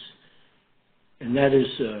interference, and that is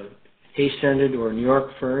hay-scented or New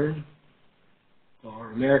York fern,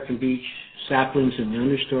 or American beech saplings in the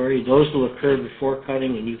understory. Those will occur before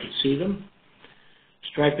cutting and you can see them.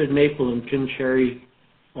 Striped maple and pin cherry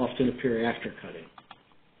often appear after cutting.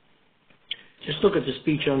 Just look at this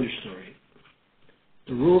beech understory.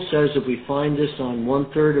 The rule says if we find this on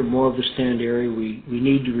 1/3 or more of the stand area, we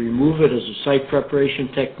need to remove it as a site preparation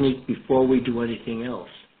technique before we do anything else.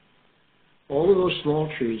 All of those small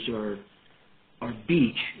trees are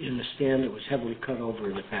beech in the stand that was heavily cut over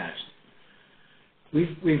in the past.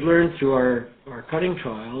 We've learned through our cutting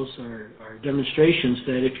trials, our demonstrations,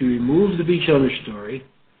 that if you remove the beech understory,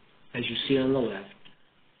 as you see on the left,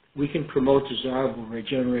 we can promote desirable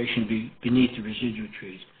regeneration beneath the residual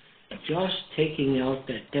trees. Just taking out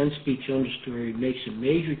that dense beech understory makes a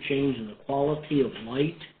major change in the quality of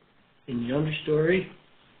light in the understory,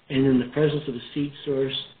 and in the presence of the seed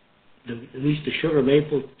source, at least the sugar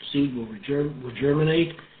maple seed will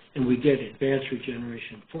germinate, and we get advanced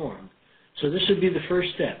regeneration formed. So this would be the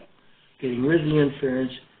first step, getting rid of the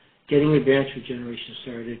interference, getting advanced regeneration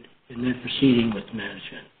started, and then proceeding with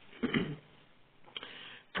management.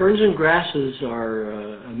 Ferns and grasses are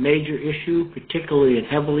a major issue, particularly in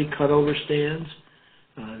heavily cut over stands.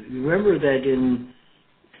 Remember that in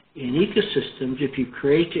ecosystems, if you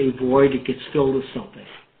create a void, it gets filled with something.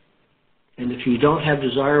 And if you don't have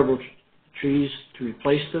desirable trees to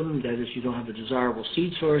replace them, that is, you don't have a desirable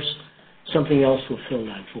seed source, something else will fill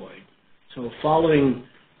that void. So following,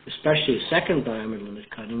 especially a second diameter limit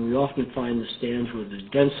cutting, we often find the stands with a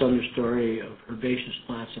dense understory of herbaceous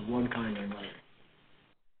plants of one kind or another.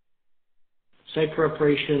 Site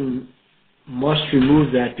preparation must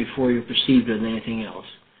remove that before you proceed with anything else.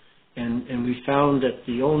 And we found that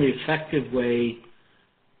the only effective way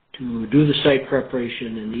to do the site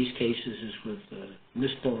preparation in these cases is with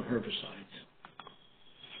miscible herbicides.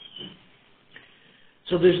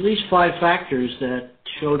 So there's at least 5 factors that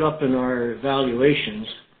showed up in our evaluations,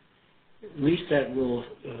 at least that will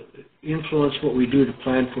influence what we do to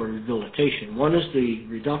plan for rehabilitation. One is the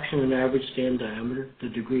reduction in average stand diameter, the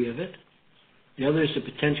degree of it. The other is the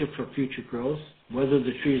potential for future growth, whether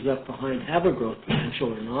the trees left behind have a growth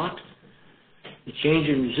potential or not. The change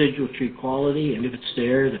in residual tree quality, and if it's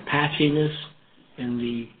there, the patchiness, and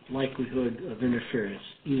the likelihood of interference,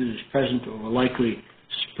 either is present or will likely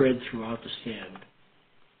spread throughout the stand.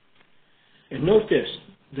 And note this,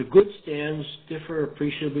 the good stands differ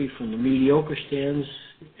appreciably from the mediocre stands,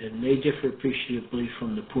 and they differ appreciably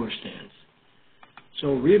from the poor stands.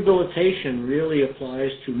 So rehabilitation really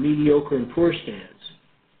applies to mediocre and poor stands,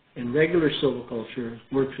 and regular silviculture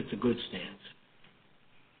works with the good stands.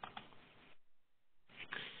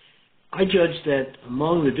 I judge that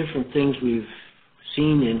among the different things we've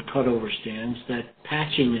seen in cutover stands, that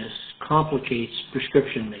patchiness complicates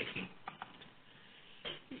prescription making.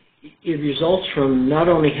 It results from not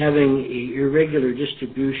only having an irregular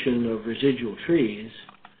distribution of residual trees,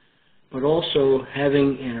 but also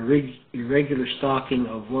having an irregular stocking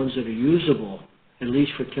of ones that are usable, at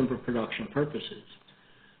least for timber production purposes.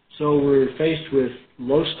 So we're faced with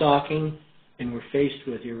low stocking, and we're faced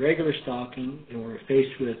with irregular stocking, and we're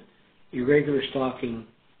faced with irregular stocking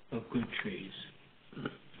of good trees.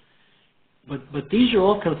 But these are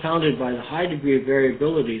all confounded by the high degree of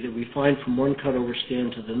variability that we find from one cutover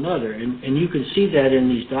stand to another. And you can see that in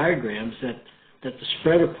these diagrams, that the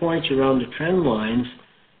spread of points around the trend lines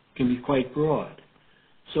can be quite broad.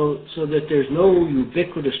 So that there's no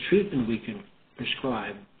ubiquitous treatment we can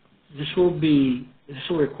prescribe. This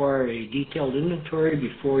will require a detailed inventory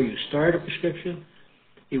before you start a prescription.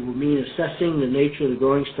 It will mean assessing the nature of the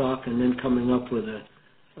growing stock and then coming up with a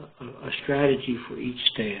strategy for each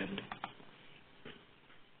stand.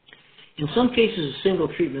 In some cases, a single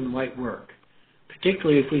treatment might work,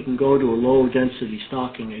 particularly if we can go to a low density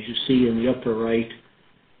stocking, as you see in the upper right,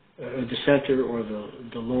 the center, or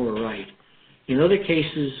the lower right. In other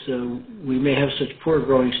cases, we may have such poor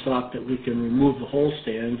growing stock that we can remove the whole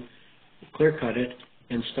stand, clear cut it,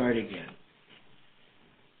 and start again.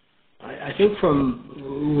 I think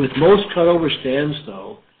with most cutover stands,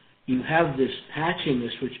 though, you have this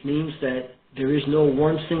patchiness, which means that there is no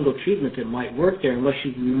one single treatment that might work there unless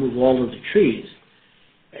you remove all of the trees.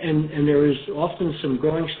 And there is often some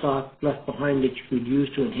growing stock left behind that you could use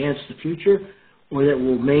to enhance the future, or that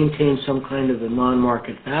will maintain some kind of a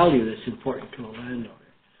non-market value that's important to a landowner.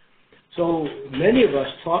 So many of us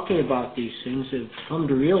talking about these things have come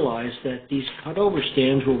to realize that these cutover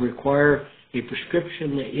stands will require a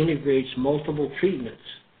prescription that integrates multiple treatments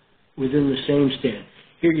within the same stand.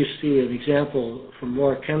 Here you see an example from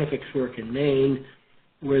Laura Kennefic's work in Maine,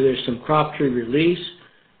 where there's some crop tree release,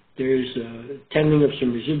 there's tending of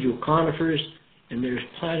some residual conifers, and there's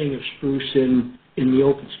planting of spruce in the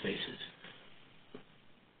open spaces.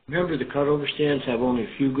 Remember, the cutover stands have only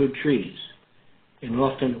a few good trees, and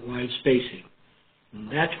often at wide spacing.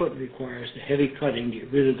 And that's what requires the heavy cutting to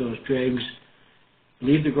get rid of those dregs,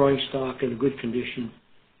 leave the growing stock in a good condition,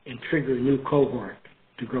 and trigger a new cohort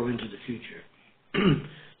to grow into the future.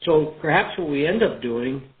 So perhaps what we end up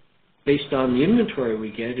doing, based on the inventory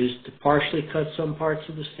we get, is to partially cut some parts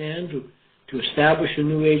of the stand to establish a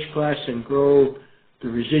new age class and grow the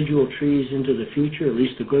residual trees into the future, at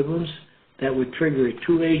least the good ones. That would trigger a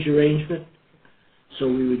two-age arrangement. So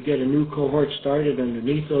we would get a new cohort started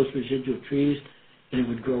underneath those residual trees, and it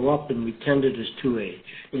would grow up, and we tend it as two-age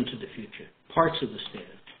into the future. Parts of the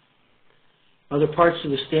stand. Other parts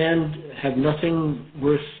of the stand have nothing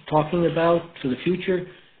worth talking about for the future,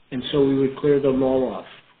 and so we would clear them all off,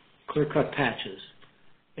 clear-cut patches,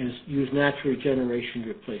 and use natural regeneration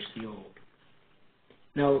to replace the old.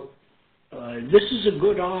 Now, this is a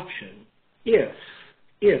good option if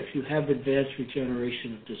you have advanced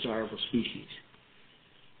regeneration of desirable species.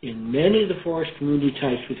 In many of the forest community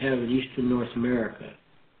types we have in eastern North America,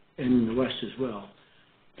 and in the West as well,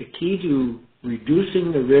 the key to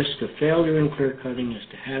reducing the risk of failure in clear cutting is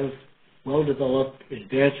to have well-developed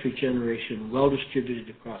advanced regeneration well-distributed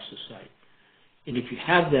across the site. And if you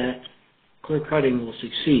have that, clear cutting will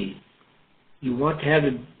succeed. You want to have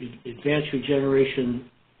advanced regeneration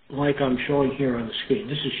like I'm showing here on the screen.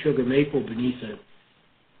 This is sugar maple beneath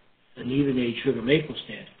an even-age sugar maple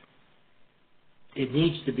stand. It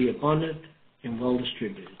needs to be abundant and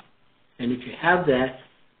well-distributed. And if you have that,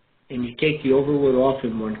 and you take the overwood off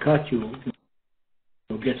in one cut, you'll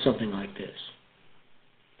get something like this.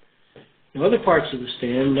 In other parts of the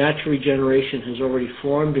stand, natural regeneration has already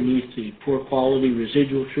formed beneath the poor quality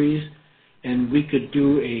residual trees, and we could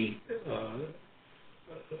do an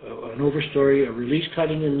overstory, a release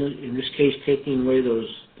cutting in this case, taking away those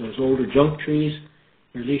older junk trees,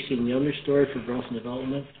 releasing the understory for growth and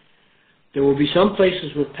development. There will be some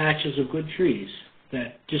places with patches of good trees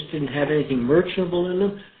that just didn't have anything merchantable in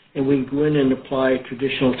them, and we can go in and apply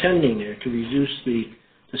traditional tending there to reduce the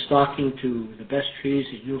stocking to the best trees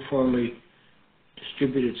at uniformly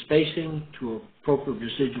distributed spacing to appropriate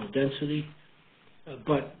residual density.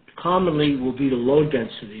 But commonly will be the low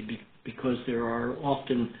density because there are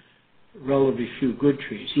often relatively few good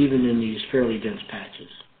trees, even in these fairly dense patches.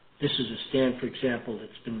 This is a stand, for example,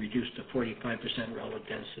 that's been reduced to 45% relative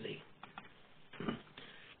density.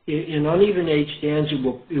 In uneven age stands,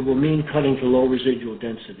 it will mean cutting to low residual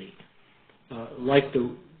density. Like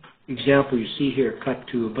the example you see here, cut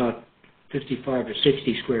to about 55 or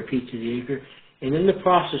 60 square feet to the acre, and in the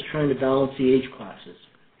process trying to balance the age classes,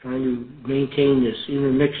 trying to maintain this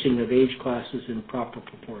intermixing of age classes in proper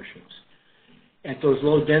proportions. At those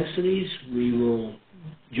low densities, we will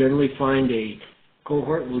generally find a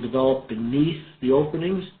cohort will develop beneath the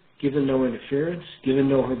openings, given no interference, given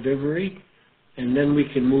no herbivory, and then we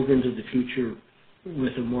can move into the future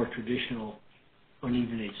with a more traditional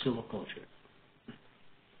uneven age silviculture.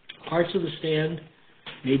 Parts of the stand,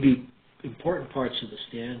 maybe important parts of the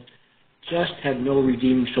stand, just have no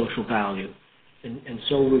redeeming social value. And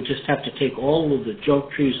so we'll just have to take all of the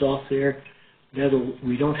junk trees off there.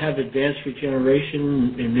 We don't have advanced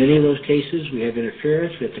regeneration in many of those cases. We have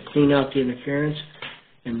interference. We have to clean out the interference.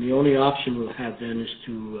 And the only option we'll have then is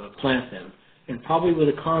to plant them. And probably with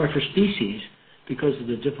a conifer species because of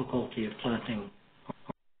the difficulty of planting.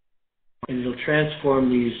 And it'll transform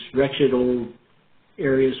these wretched old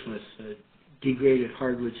areas with degraded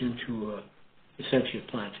hardwoods into essentially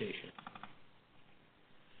a plantation.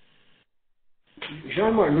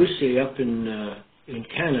 Jean Martin up in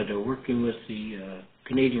Canada, working with the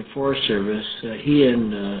Canadian Forest Service, he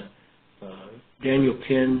and Daniel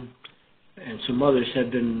Pinn and some others have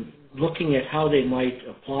been looking at how they might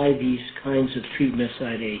apply these kinds of treatments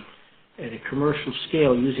at a commercial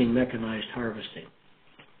scale using mechanized harvesting.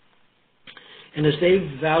 And as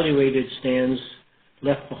they've evaluated stands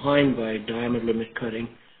left behind by diamond limit cutting,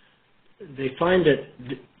 they find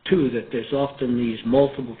that there's often these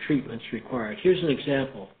multiple treatments required. Here's an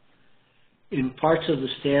example. In parts of the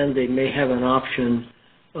stand, they may have an option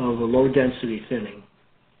of a low-density thinning,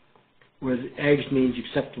 where the eggs means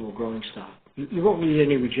acceptable growing stock. You won't need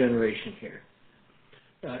any regeneration here.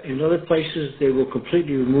 In other places, they will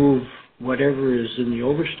completely remove whatever is in the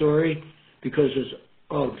overstory because there's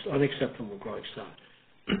of unacceptable growing stock.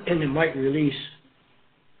 And it might release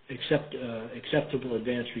acceptable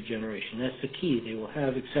advanced regeneration. That's the key. They will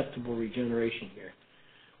have acceptable regeneration here.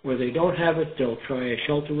 Where they don't have it, they'll try a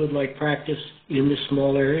shelterwood-like practice in this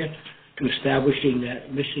small area to establishing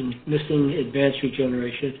that missing advanced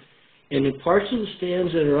regeneration. And in parts of the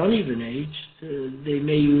stands that are uneven aged, they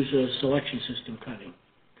may use a selection system cutting.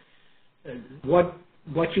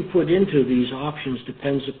 What you put into these options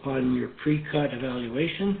depends upon your pre-cut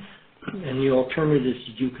evaluation and the alternatives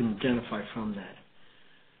that you can identify from that.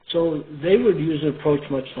 So they would use an approach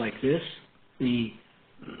much like this. They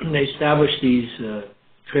establish these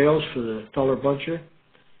trails for the feller buncher,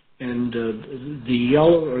 and the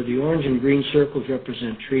yellow or the orange and green circles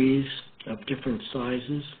represent trees of different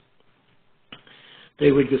sizes.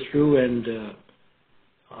 They would go through and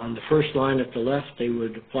on the first line at the left, they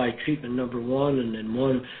would apply treatment number 1, and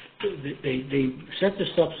then they set this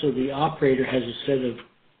up so the operator has a set of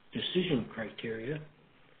decision criteria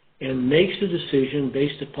and makes a decision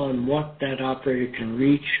based upon what that operator can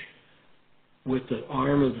reach with the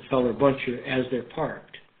arm of the feller buncher as they're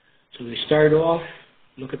parked. So they start off,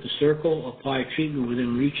 look at the circle, apply treatment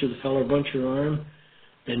within reach of the feller buncher arm,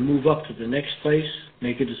 then move up to the next place,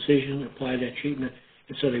 make a decision, apply that treatment.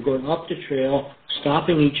 And so they're going up the trail,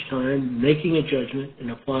 stopping each time, making a judgment,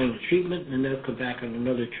 and applying the treatment, and then come back on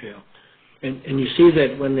another trail. And you see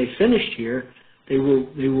that when they finished here, they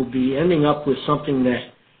will be ending up with something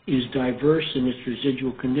that is diverse in its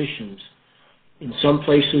residual conditions. In some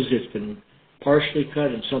places it's been partially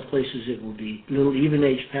cut, in some places it will be little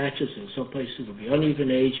even-age patches, in some places it will be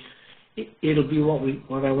uneven age. It'll be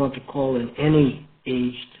what I want to call an any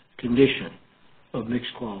aged condition of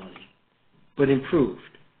mixed quality, but improved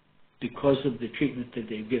because of the treatment that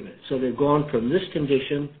they've given. So they've gone from this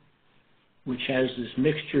condition, which has this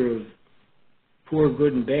mixture of poor,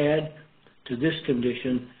 good, and bad, to this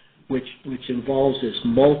condition, which involves this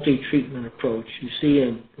multi-treatment approach. You see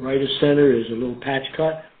in right of center is a little patch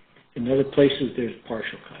cut. In other places, there's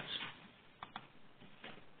partial cuts.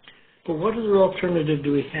 But what other alternative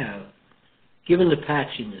do we have? Given the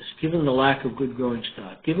patchiness, given the lack of good growing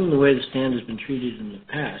stock, given the way the stand has been treated in the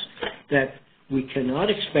past, that we cannot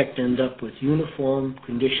expect to end up with uniform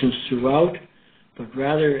conditions throughout, but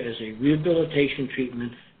rather as a rehabilitation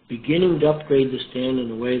treatment, beginning to upgrade the stand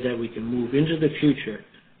in a way that we can move into the future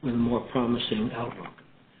with a more promising outlook.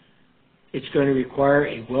 It's going to require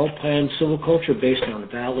a well-planned silviculture based on a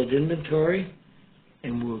valid inventory,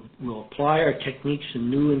 and we'll apply our techniques in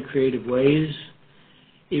new and creative ways.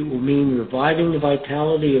 It will mean reviving the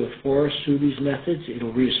vitality of forests through these methods. It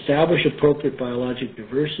will reestablish appropriate biologic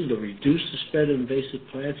diversity. It will reduce the spread of invasive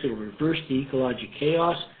plants. It will reverse the ecologic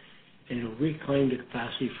chaos, and it will reclaim the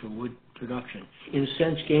capacity for wood production. In a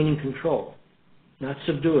sense, gaining control, not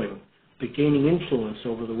subduing, but gaining influence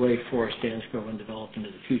over the way forest stands grow and develop into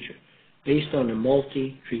the future, based on a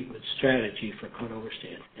multi-treatment strategy for cutover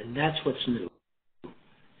stand. And that's what's new.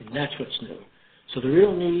 And that's what's new. So the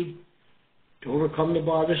real need to overcome the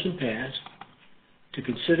bothersome past, to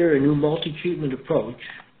consider a new multi-treatment approach,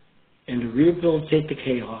 and to rehabilitate the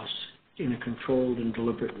chaos in a controlled and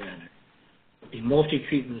deliberate manner. A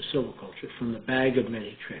multi-treatment of silviculture from the bag of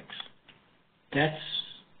many tricks. That's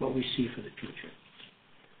what we see for the future.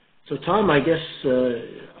 So Tom, I guess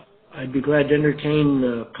I'd be glad to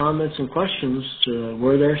entertain comments and questions.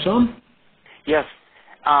 Were there some? Yes.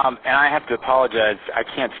 And I have to apologize. I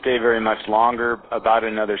can't stay very much longer, about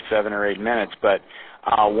another 7 or 8 minutes. But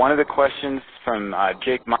one of the questions from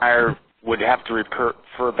Jake Meyer would have to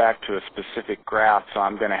refer back to a specific graph, so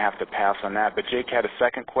I'm going to have to pass on that. But Jake had a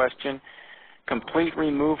second question. Complete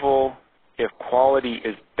removal if quality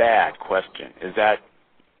is bad question. Is that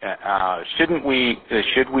should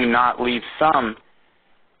we not leave some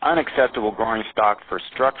unacceptable growing stock for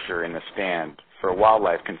structure in the stand for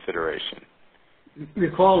wildlife consideration?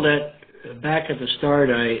 Recall that back at the start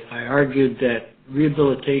I argued that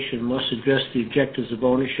rehabilitation must address the objectives of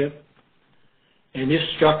ownership, and if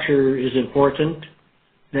structure is important,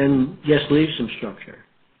 then yes, leave some structure.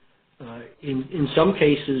 In some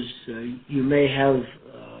cases, you may have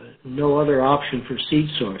no other option for seed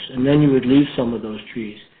source, and then you would leave some of those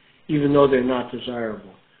trees, even though they're not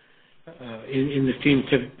desirable in the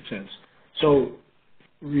phenotypic sense. So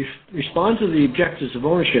respond to the objectives of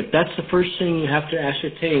ownership. That's the first thing you have to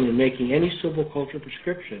ascertain in making any silviculture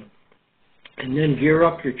prescription, and then gear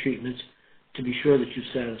up your treatments to be sure that you've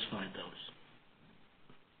satisfied those.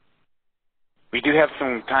 We do have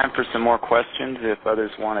some time for some more questions if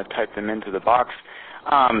others want to type them into the box.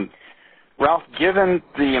 Ralph, given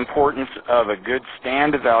the importance of a good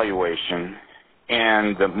stand evaluation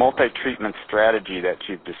and the multi-treatment strategy that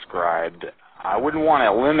you've described, I wouldn't want to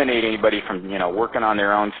eliminate anybody from, working on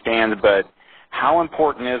their own stands, but how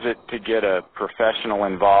important is it to get a professional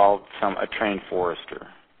involved, a trained forester?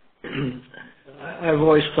 I've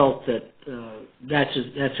always felt that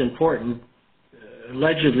that's important.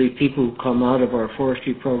 Allegedly, people who come out of our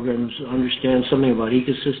forestry programs understand something about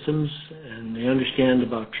ecosystems, and they understand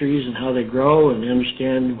about trees and how they grow, and they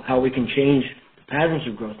understand how we can change the patterns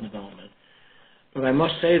of growth and development. But I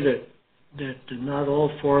must say that not all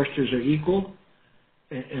foresters are equal,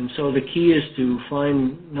 and so the key is to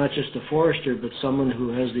find not just a forester, but someone who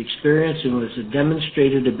has the experience and who has a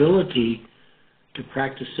demonstrated ability to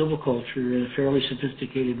practice silviculture in a fairly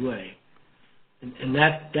sophisticated way. And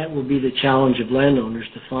that will be the challenge of landowners,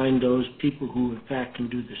 to find those people who, in fact, can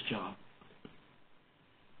do this job.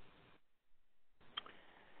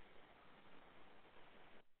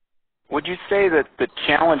 Would you say that the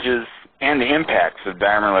challenges and the impacts of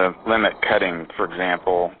diameter limit cutting, for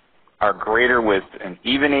example, are greater with an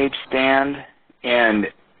even-age stand? And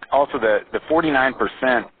also the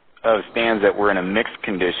 49% of stands that were in a mixed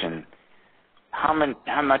condition, how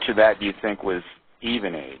much of that do you think was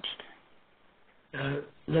even-aged?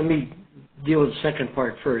 Let me deal with the second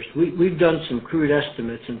part first. We've done some crude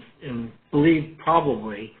estimates and believe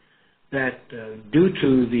probably that due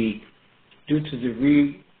to the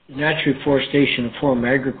natural reforestation of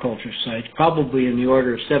former agriculture sites, probably in the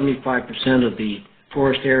order of 75% of the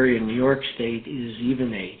forest area in New York State is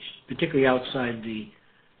even-aged, particularly outside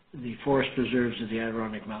the forest preserves of the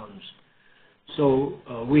Adirondack Mountains. So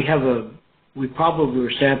we probably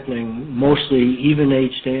were sampling mostly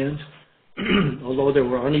even-aged stands, although there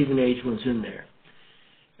were uneven-aged ones in there.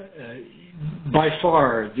 By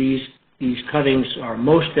far, these cuttings are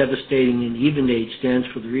most devastating in even-aged stands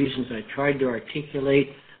for the reasons I tried to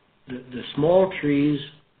articulate. The small trees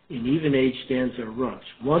in even-aged stands are runts.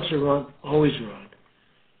 Once a runt, always a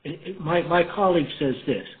runt. My colleague says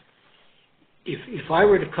this: if I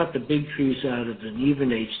were to cut the big trees out of an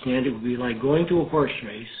even-aged stand, it would be like going to a horse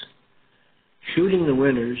race, shooting the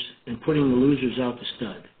winners, and putting the losers out to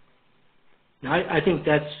stud. Now, I think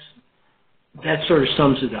that sort of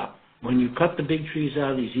sums it up. When you cut the big trees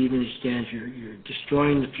out of these even-aged stands, you're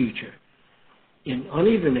destroying the future. In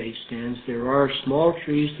uneven-aged stands, there are small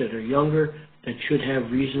trees that are younger that should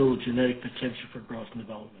have reasonable genetic potential for growth and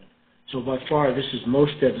development. So by far, this is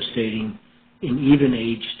most devastating in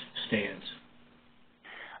even-aged stands.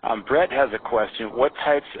 Brett has a question. What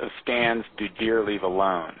types of stands do deer leave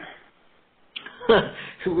alone?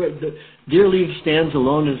 The deer leave stands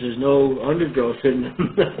alone as there's no undergrowth in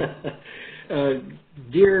them.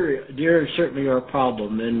 Deer certainly are a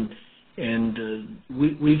problem, and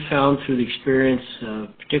we've found through the experience,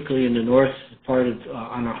 particularly in the north part of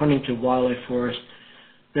on our Huntington Wildlife Forest,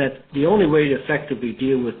 that the only way to effectively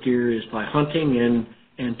deal with deer is by hunting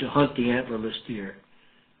and to hunt the antlerless deer.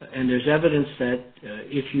 And there's evidence that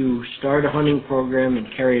if you start a hunting program and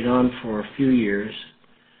carry it on for a few years,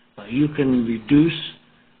 you can reduce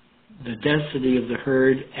the density of the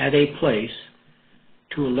herd at a place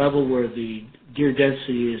to a level where the deer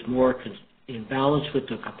density is more in balance with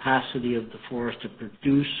the capacity of the forest to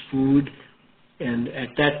produce food, and at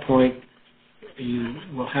that point you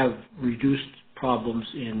will have reduced problems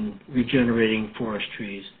in regenerating forest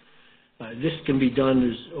trees. This can be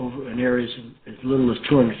done over in areas as little as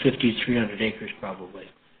 250 to 300 acres probably.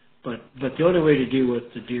 But the only way to deal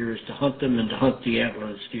with the deer is to hunt them and to hunt the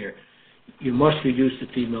antlerless deer. You must reduce the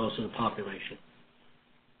females of the population.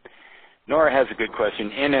 Nora has a good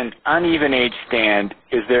question. In an uneven age stand,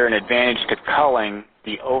 is there an advantage to culling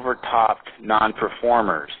the overtopped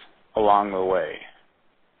non-performers along the way?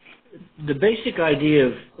 The basic idea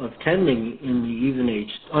of tending in the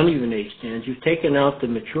uneven age stands, you've taken out the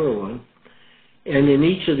mature one, and in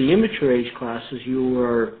each of the immature age classes, you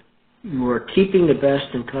are keeping the best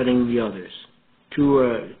and cutting the others to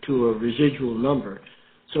a residual number.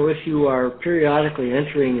 So if you are periodically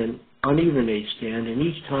entering an uneven age stand, and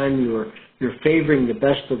each time you're favoring the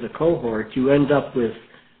best of the cohort, you end up with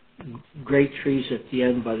great trees at the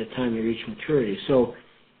end by the time you reach maturity. So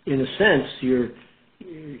in a sense,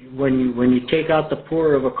 when you take out the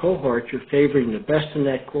poor of a cohort, you're favoring the best in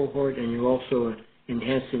that cohort, and you're also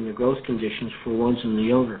enhancing the growth conditions for ones in the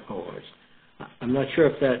younger cohorts. I'm not sure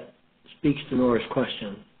if that speaks to Nora's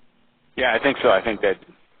question. Yeah, I think so. I think that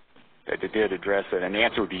it did address it, and the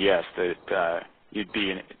answer would be yes, that you'd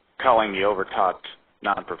be culling the overtopped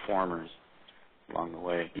non-performers along the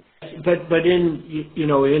way. But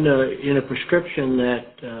in a prescription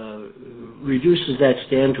that reduces that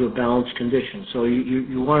stand to a balanced condition. So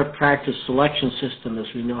you want to practice selection system as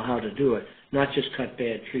we know how to do it, not just cut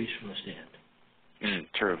bad trees from the stand.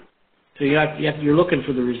 True. So you're looking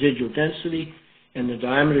for the residual density and the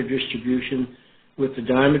diameter distribution, with the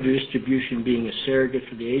diameter distribution being a surrogate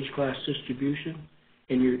for the age class distribution.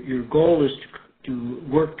 And your goal is to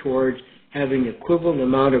work towards having equivalent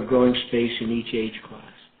amount of growing space in each age class.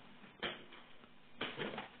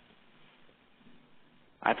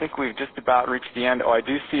 I think we've just about reached the end. Oh, I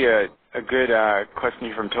do see a good question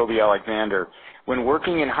here from Toby Alexander. When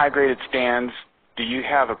working in high-graded stands, do you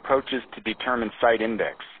have approaches to determine site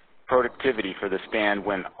index, productivity for the stand,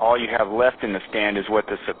 when all you have left in the stand is what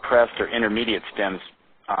the suppressed or intermediate stems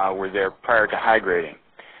were there prior to high grading?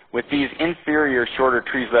 With these inferior, shorter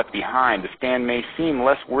trees left behind, the stand may seem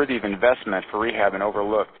less worthy of investment for rehab and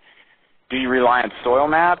overlooked. Do you rely on soil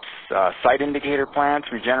maps, site indicator plants,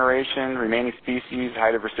 regeneration, remaining species,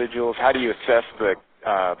 height of residuals? How do you assess the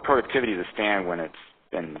productivity of the stand when it's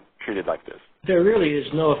been treated like this? There really is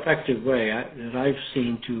no effective way that I've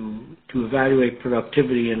seen to evaluate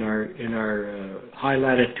productivity in our high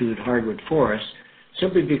latitude hardwood forests,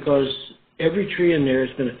 simply because every tree in there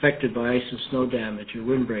has been affected by ice and snow damage or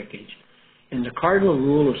wind breakage. And the cardinal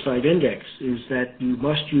rule of site index is that you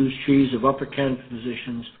must use trees of upper canopy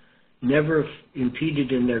positions never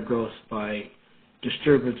impeded in their growth by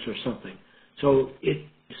disturbance or something. So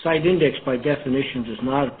site index by definition does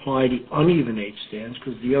not apply to uneven age stands,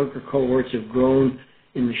 because the younger cohorts have grown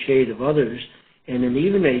in the shade of others, and in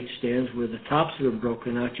even age stands where the tops have been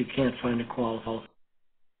broken out, you can't find a qualified.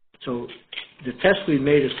 So the test we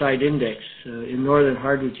made of site index, in northern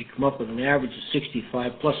hardwoods you come up with an average of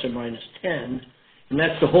 65 plus or minus 10, and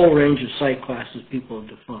that's the whole range of site classes people have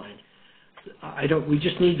defined. We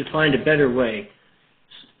just need to find a better way.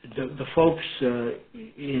 The folks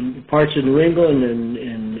in parts of New England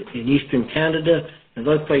and in eastern Canada and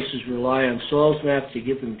other places rely on soils maps to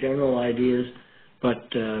give them general ideas, but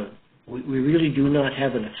we really do not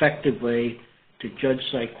have an effective way to judge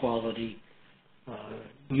site quality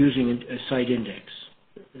using a site index.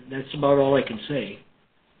 That's about all I can say.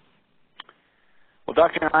 Well,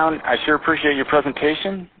 Dr. Nyland, I sure appreciate your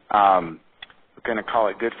presentation. We're going to call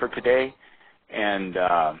it good for today, and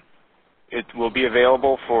it will be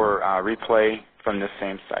available for replay from this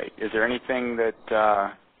same site. Is there anything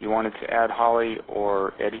that you wanted to add, Holly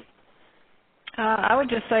or Eddie? I would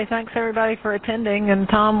just say thanks, everybody, for attending. And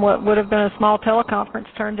Tom, what would have been a small teleconference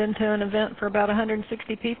turned into an event for about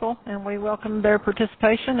 160 people, and we welcome their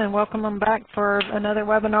participation and welcome them back for another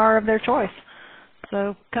webinar of their choice.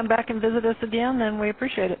 So come back and visit us again, and we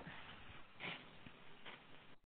appreciate it.